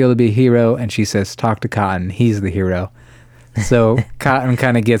does it feel to be a hero? And she says, talk to Cotton. He's the hero. So Cotton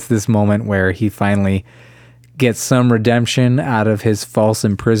kind of gets this moment where he finally gets some redemption out of his false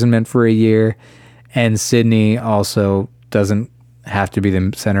imprisonment for a year. And Sydney also doesn't have to be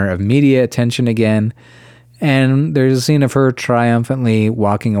the center of media attention again. And there's a scene of her triumphantly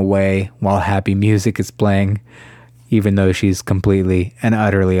walking away while happy music is playing, even though she's completely and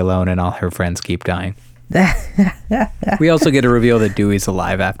utterly alone and all her friends keep dying. We also get a reveal that Dewey's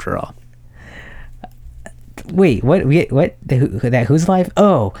alive after all. Wait, what? Who's alive?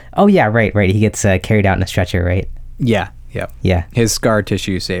 Oh, yeah, right. He gets carried out in a stretcher, right? Yeah. Yeah. His scar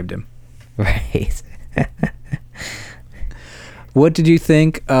tissue saved him. Right. What did you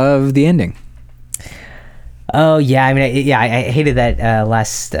think of the ending? Oh yeah, I mean, I hated that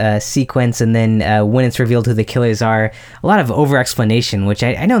last sequence, and then when it's revealed who the killers are, a lot of over explanation, which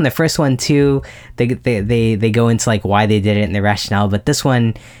I know in the first one too, they go into like why they did it and the rationale, but this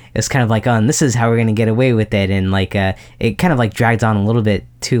one is kind of like, oh, and this is how we're gonna get away with it, and like it kind of like dragged on a little bit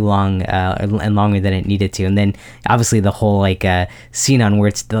too long and longer than it needed to, and then obviously the whole like scene on where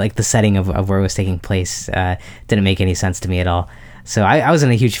it's like the setting of where it was taking place didn't make any sense to me at all. So I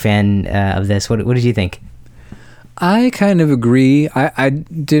wasn't a huge fan of this. What did you think? I kind of agree. I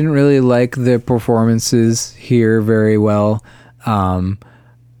didn't really like the performances here very well. And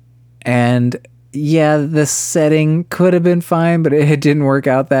yeah, the setting could have been fine, but it didn't work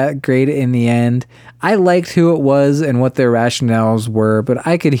out that great in the end. I liked who it was and what their rationales were, but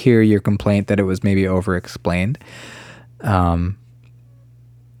I could hear your complaint that it was maybe over-explained. Yeah,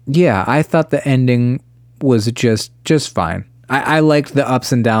 I thought the ending was just fine. I liked the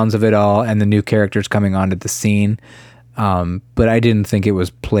ups and downs of it all and the new characters coming onto the scene, but I didn't think it was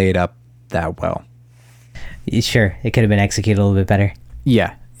played up that well. Sure, it could have been executed a little bit better.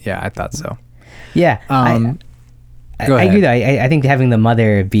 Yeah, I thought so. Yeah, Go ahead. I agree though. I think having the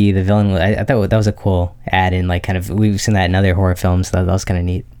mother be the villain, I thought that was a cool add in. Like, kind of, we've seen that in other horror films, so that was kind of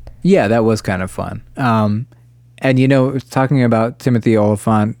neat. Yeah, that was kind of fun. And talking about Timothy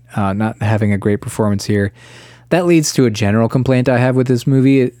Olyphant not having a great performance here, that leads to a general complaint I have with this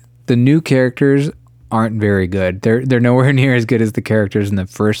movie. The new characters aren't very good. They're nowhere near as good as the characters in the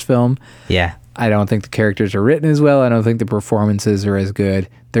first film. Yeah. I don't think the characters are written as well. I don't think the performances are as good.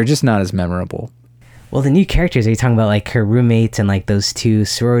 They're just not as memorable. Well, the new characters, are you talking about like her roommates and like those two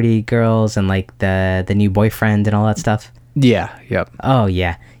sorority girls and like the new boyfriend and all that stuff? Yeah, yep. Oh,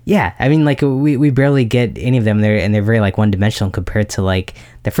 yeah. Yeah, I mean, like, we barely get any of them there, and they're very, like, one-dimensional compared to, like,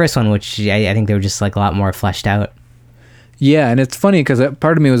 the first one, which I think they were just, like, a lot more fleshed out. Yeah, and it's funny, because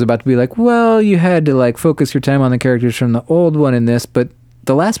part of me was about to be like, well, you had to, like, focus your time on the characters from the old one in this, but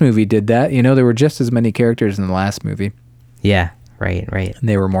the last movie did that. There were just as many characters in the last movie. Yeah, right. And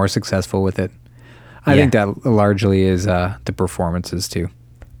they were more successful with it. I think that largely is the performances, too.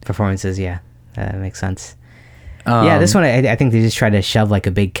 Performances, yeah. That makes sense. Yeah, this one I think they just try to shove like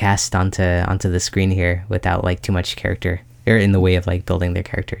a big cast onto the screen here without like too much character or in the way of like building their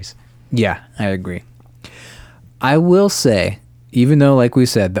characters. Yeah, I agree. I will say, even though like we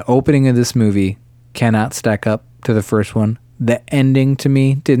said, the opening of this movie cannot stack up to the first one, the ending to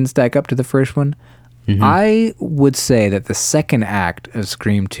me didn't stack up to the first one. Mm-hmm. I would say that the second act of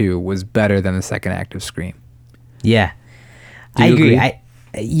Scream 2 was better than the second act of Scream. Yeah, I agree.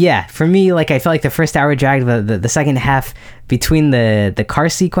 Yeah, for me, like I felt like the first hour dragged. The second half between the car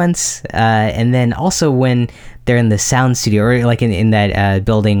sequence and then also when they're in the sound studio or like in that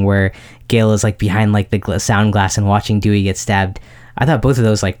building where Gale is like behind like the sound glass and watching Dewey get stabbed. I thought both of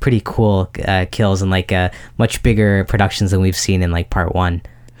those like pretty cool kills and like much bigger productions than we've seen in like part one.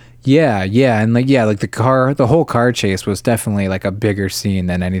 Yeah, and like the whole car chase was definitely like a bigger scene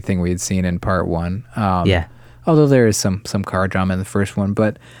than anything we had seen in part one. Yeah. Although there is some car drama in the first one,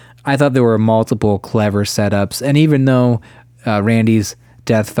 but I thought there were multiple clever setups. And even though Randy's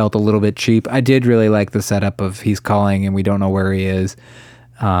death felt a little bit cheap, I did really like the setup of he's calling and we don't know where he is.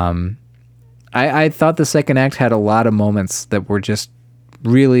 I thought the second act had a lot of moments that were just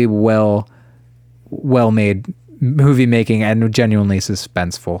really well made movie making and genuinely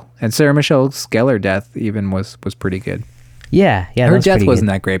suspenseful. And Sarah Michelle Gellar death even was pretty good. Yeah. Her death wasn't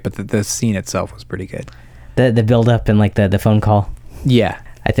that great, but the scene itself was pretty good. The build up and like the phone call. Yeah,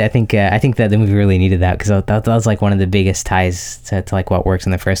 I think that the movie really needed that because that was like one of the biggest ties to like what works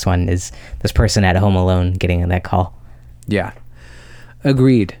in the first one is this person at home alone getting that call. Yeah,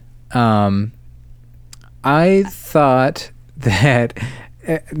 agreed. I thought that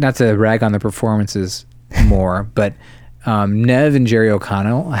not to rag on the performances more, but Nev and Jerry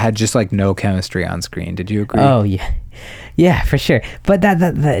O'Connell had just like no chemistry on screen. Did you agree? Oh yeah. Yeah, for sure. But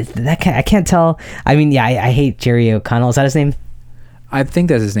I can't tell. I mean, yeah, I hate Jerry O'Connell. Is that his name? I think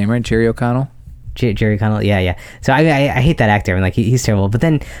that's his name, right? Jerry O'Connell. Jerry O'Connell. Yeah, yeah. So I hate that actor. I'm like, he's terrible. But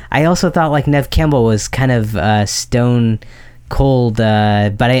then I also thought like Neve Campbell was kind of stone cold.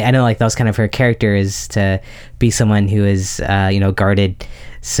 But I know like that was kind of her character, is to be someone who is guarded.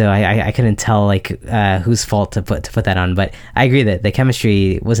 So I couldn't tell like whose fault to put that on. But I agree that the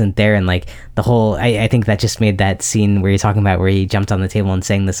chemistry wasn't there, and like the whole I think that just made that scene where you're talking about where he jumped on the table and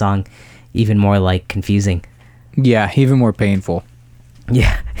sang the song even more like confusing. Yeah, even more painful.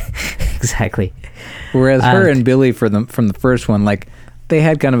 Yeah, exactly. Whereas her and Billy from the first one, like they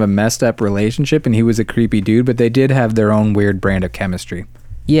had kind of a messed up relationship, and he was a creepy dude, but they did have their own weird brand of chemistry.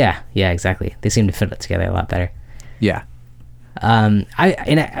 Yeah, exactly. They seem to fit it together a lot better. Yeah. I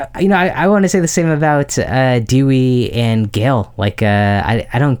want to say the same about Dewey and Gale. Like I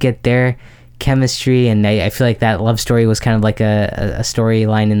don't get their chemistry, and I feel like that love story was kind of like a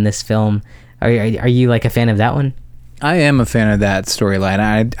storyline in this film. Are you like a fan of that one? I am a fan of that storyline.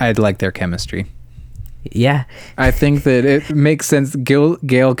 I'd like their chemistry. Yeah. I think that it makes sense.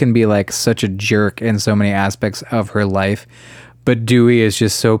 Gale can be like such a jerk in so many aspects of her life, but Dewey is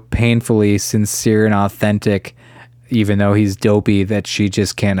just so painfully sincere and authentic, even though he's dopey, that she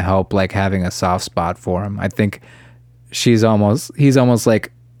just can't help like having a soft spot for him. I think he's almost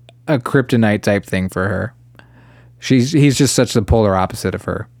like a kryptonite type thing for her. He's just such the polar opposite of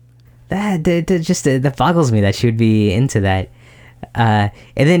her. That boggles me that she would be into that. And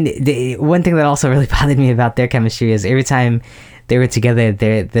then the one thing that also really bothered me about their chemistry is every time they were together,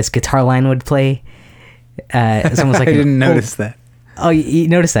 this guitar line would play. It's almost like I didn't notice that. Oh, you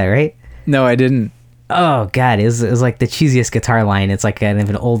noticed that, right? No, I didn't. Oh God, it was like the cheesiest guitar line. It's like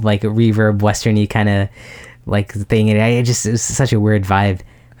an old like reverb westerny kind of like thing, and it was such a weird vibe.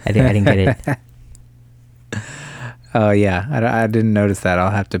 I didn't get it. Oh yeah, I didn't notice that. I'll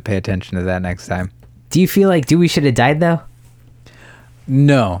have to pay attention to that next time. Do you feel like Dewey should have died though?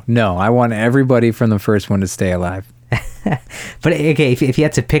 No. I want everybody from the first one to stay alive. But okay, if you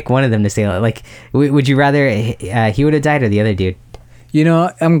had to pick one of them to stay alive, like would you rather he would have died or the other dude? You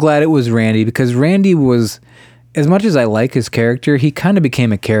know, I'm glad it was Randy, because Randy was, as much as I like his character, he kind of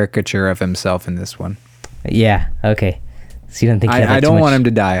became a caricature of himself in this one. Yeah. Okay. So you don't think I don't want him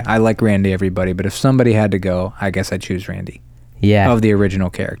to die. I like Randy, everybody, but if somebody had to go, I guess I'd choose Randy. Yeah. Of the original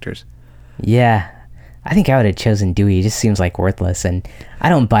characters. Yeah. I think I would have chosen Dewey. He just seems like worthless, and I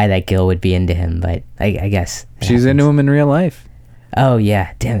don't buy that Gil would be into him, but I guess. She's into him in real life. Oh,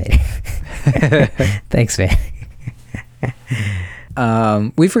 yeah. Damn it. Thanks, man.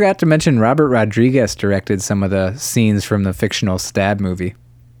 We forgot to mention Robert Rodriguez directed some of the scenes from the fictional Stab movie.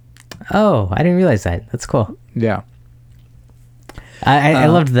 Oh, I didn't realize that. That's cool. Yeah. I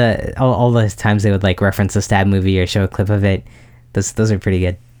loved all the times they would like reference the Stab movie or show a clip of it. Those are pretty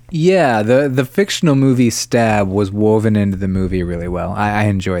good. Yeah, the fictional movie Stab was woven into the movie really well. I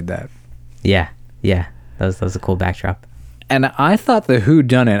enjoyed that. Yeah. That was a cool backdrop. And I thought the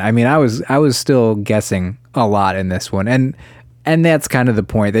whodunit, I mean, I was still guessing a lot in this one. And that's kind of the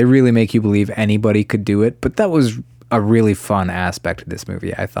point. They really make you believe anybody could do it, but that was a really fun aspect of this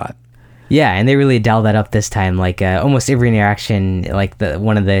movie, I thought. Yeah, and they really dialed that up this time. Like almost every interaction, like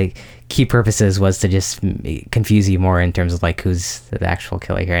one of the key purposes was to just confuse you more in terms of like who's the actual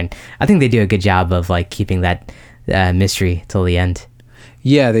killer here. And I think they do a good job of like keeping that mystery till the end.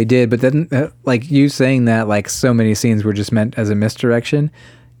 Yeah, they did. But then, like you saying that, like so many scenes were just meant as a misdirection.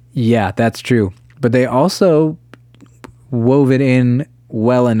 Yeah, that's true. But they also wove it in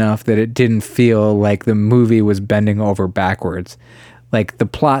well enough that it didn't feel like the movie was bending over backwards. Like the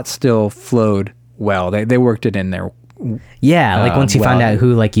plot still flowed well. They worked it in there. Yeah, like once you found out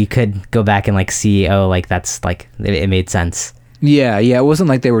who, like you could go back and like see, oh, like that's like it made sense. Yeah. It wasn't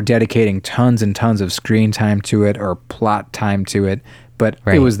like they were dedicating tons and tons of screen time to it or plot time to it, but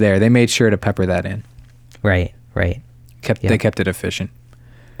It was there. They made sure to pepper that in. Right. They kept it efficient.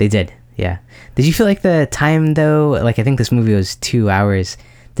 They did. Yeah. Did you feel like the time though? Like I think this movie was 2 hours.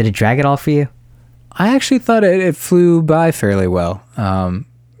 Did it drag at all for you? I actually thought it flew by fairly well.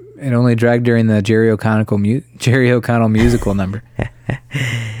 It only dragged during the Jerry O'Connell musical number.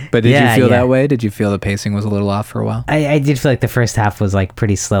 But did you feel that way? Did you feel the pacing was a little off for a while? I did feel like the first half was like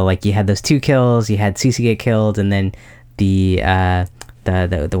pretty slow. Like you had those 2 kills, you had Cece get killed, and then the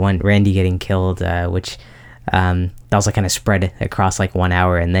one Randy getting killed, which that was like kind of spread across like 1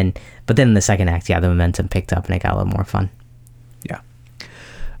 hour, but then in the second act, the momentum picked up and it got a little more fun. Yeah.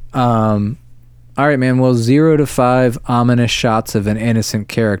 All right, man. Well, 0 to 5 ominous shots of an innocent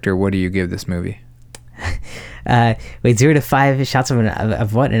character. What do you give this movie? Wait, 0 to 5 shots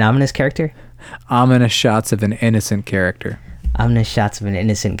of what? An ominous character? ominous shots of an innocent character. Ominous shots of an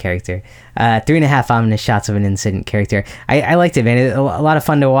innocent character. 3.5 ominous shots of an innocent character. I liked it, man. It was a lot of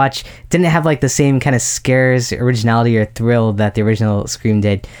fun to watch. Didn't have like the same kind of scares, originality, or thrill that the original Scream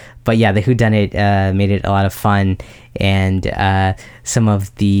did. But yeah, the whodunit made it a lot of fun. And some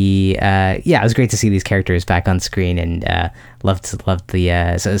of the... it was great to see these characters back on screen, and loved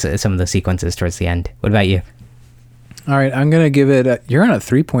the some of the sequences towards the end. What about you? All right, I'm going to give it... you're on a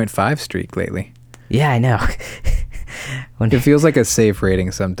 3.5 streak lately. Yeah, I know. It feels like a safe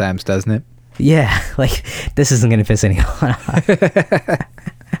rating sometimes, doesn't it? Yeah, like this isn't going to piss anyone off. You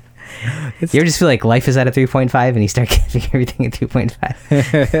ever just feel like life is at a 3.5 and you start giving everything a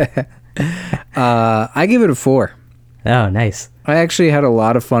 2.5? I give it a 4. Oh, nice. I actually had a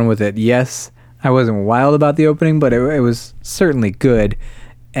lot of fun with it. Yes, I wasn't wild about the opening, but it was certainly good.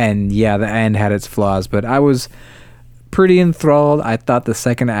 And yeah, the end had its flaws, but I was pretty enthralled. I thought the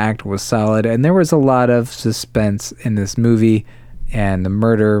second act was solid, and there was a lot of suspense in this movie, and the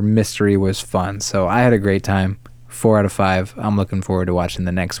murder mystery was fun. So I had a great time. 4 out of 5. I'm looking forward to watching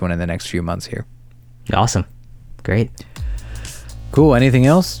the next one in the next few months here. Awesome. Great. Cool. Anything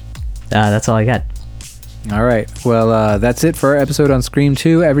else? That's all I got. All right. Well, that's it for our episode on Scream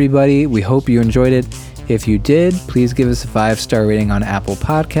 2, everybody. We hope you enjoyed it. If you did, please give us a 5-star rating on Apple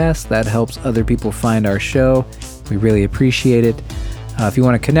Podcasts. That helps other people find our show. We really appreciate it. If you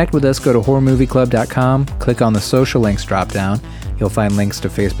want to connect with us, go to horrormovieclub.com, click on the social links drop down. You'll find links to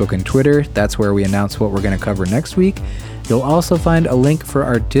Facebook and Twitter. That's where we announce what we're going to cover next week. You'll also find a link for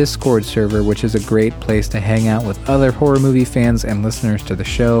our Discord server, which is a great place to hang out with other horror movie fans and listeners to the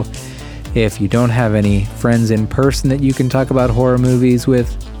show. If you don't have any friends in person that you can talk about horror movies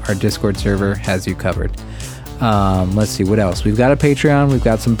with, our Discord server has you covered. Let's see, what else? We've got a Patreon. We've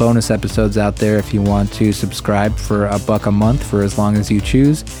got some bonus episodes out there if you want to subscribe for $1 a month for as long as you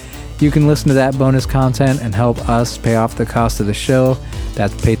choose. You can listen to that bonus content and help us pay off the cost of the show.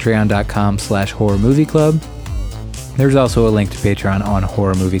 That's patreon.com/horrormovieclub. There's also a link to Patreon on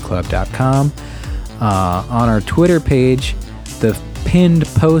horrormovieclub.com. On our Twitter page, the pinned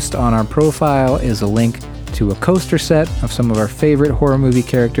post on our profile is a link to a coaster set of some of our favorite horror movie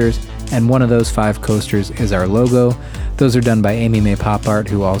characters, and one of those 5 coasters is our logo. Those are done by Amy May Pop Art,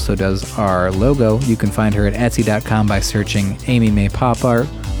 who also does our logo. You can find her at etsy.com by searching Amy May Pop Art,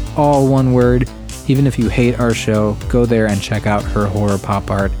 all one word. Even if you hate our show, go there and check out her horror pop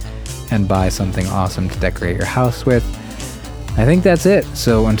art and buy something awesome to decorate your house with. I think that's it.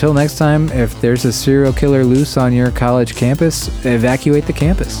 So until next time, if there's a serial killer loose on your college campus, evacuate the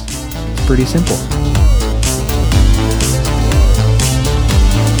campus. It's pretty simple.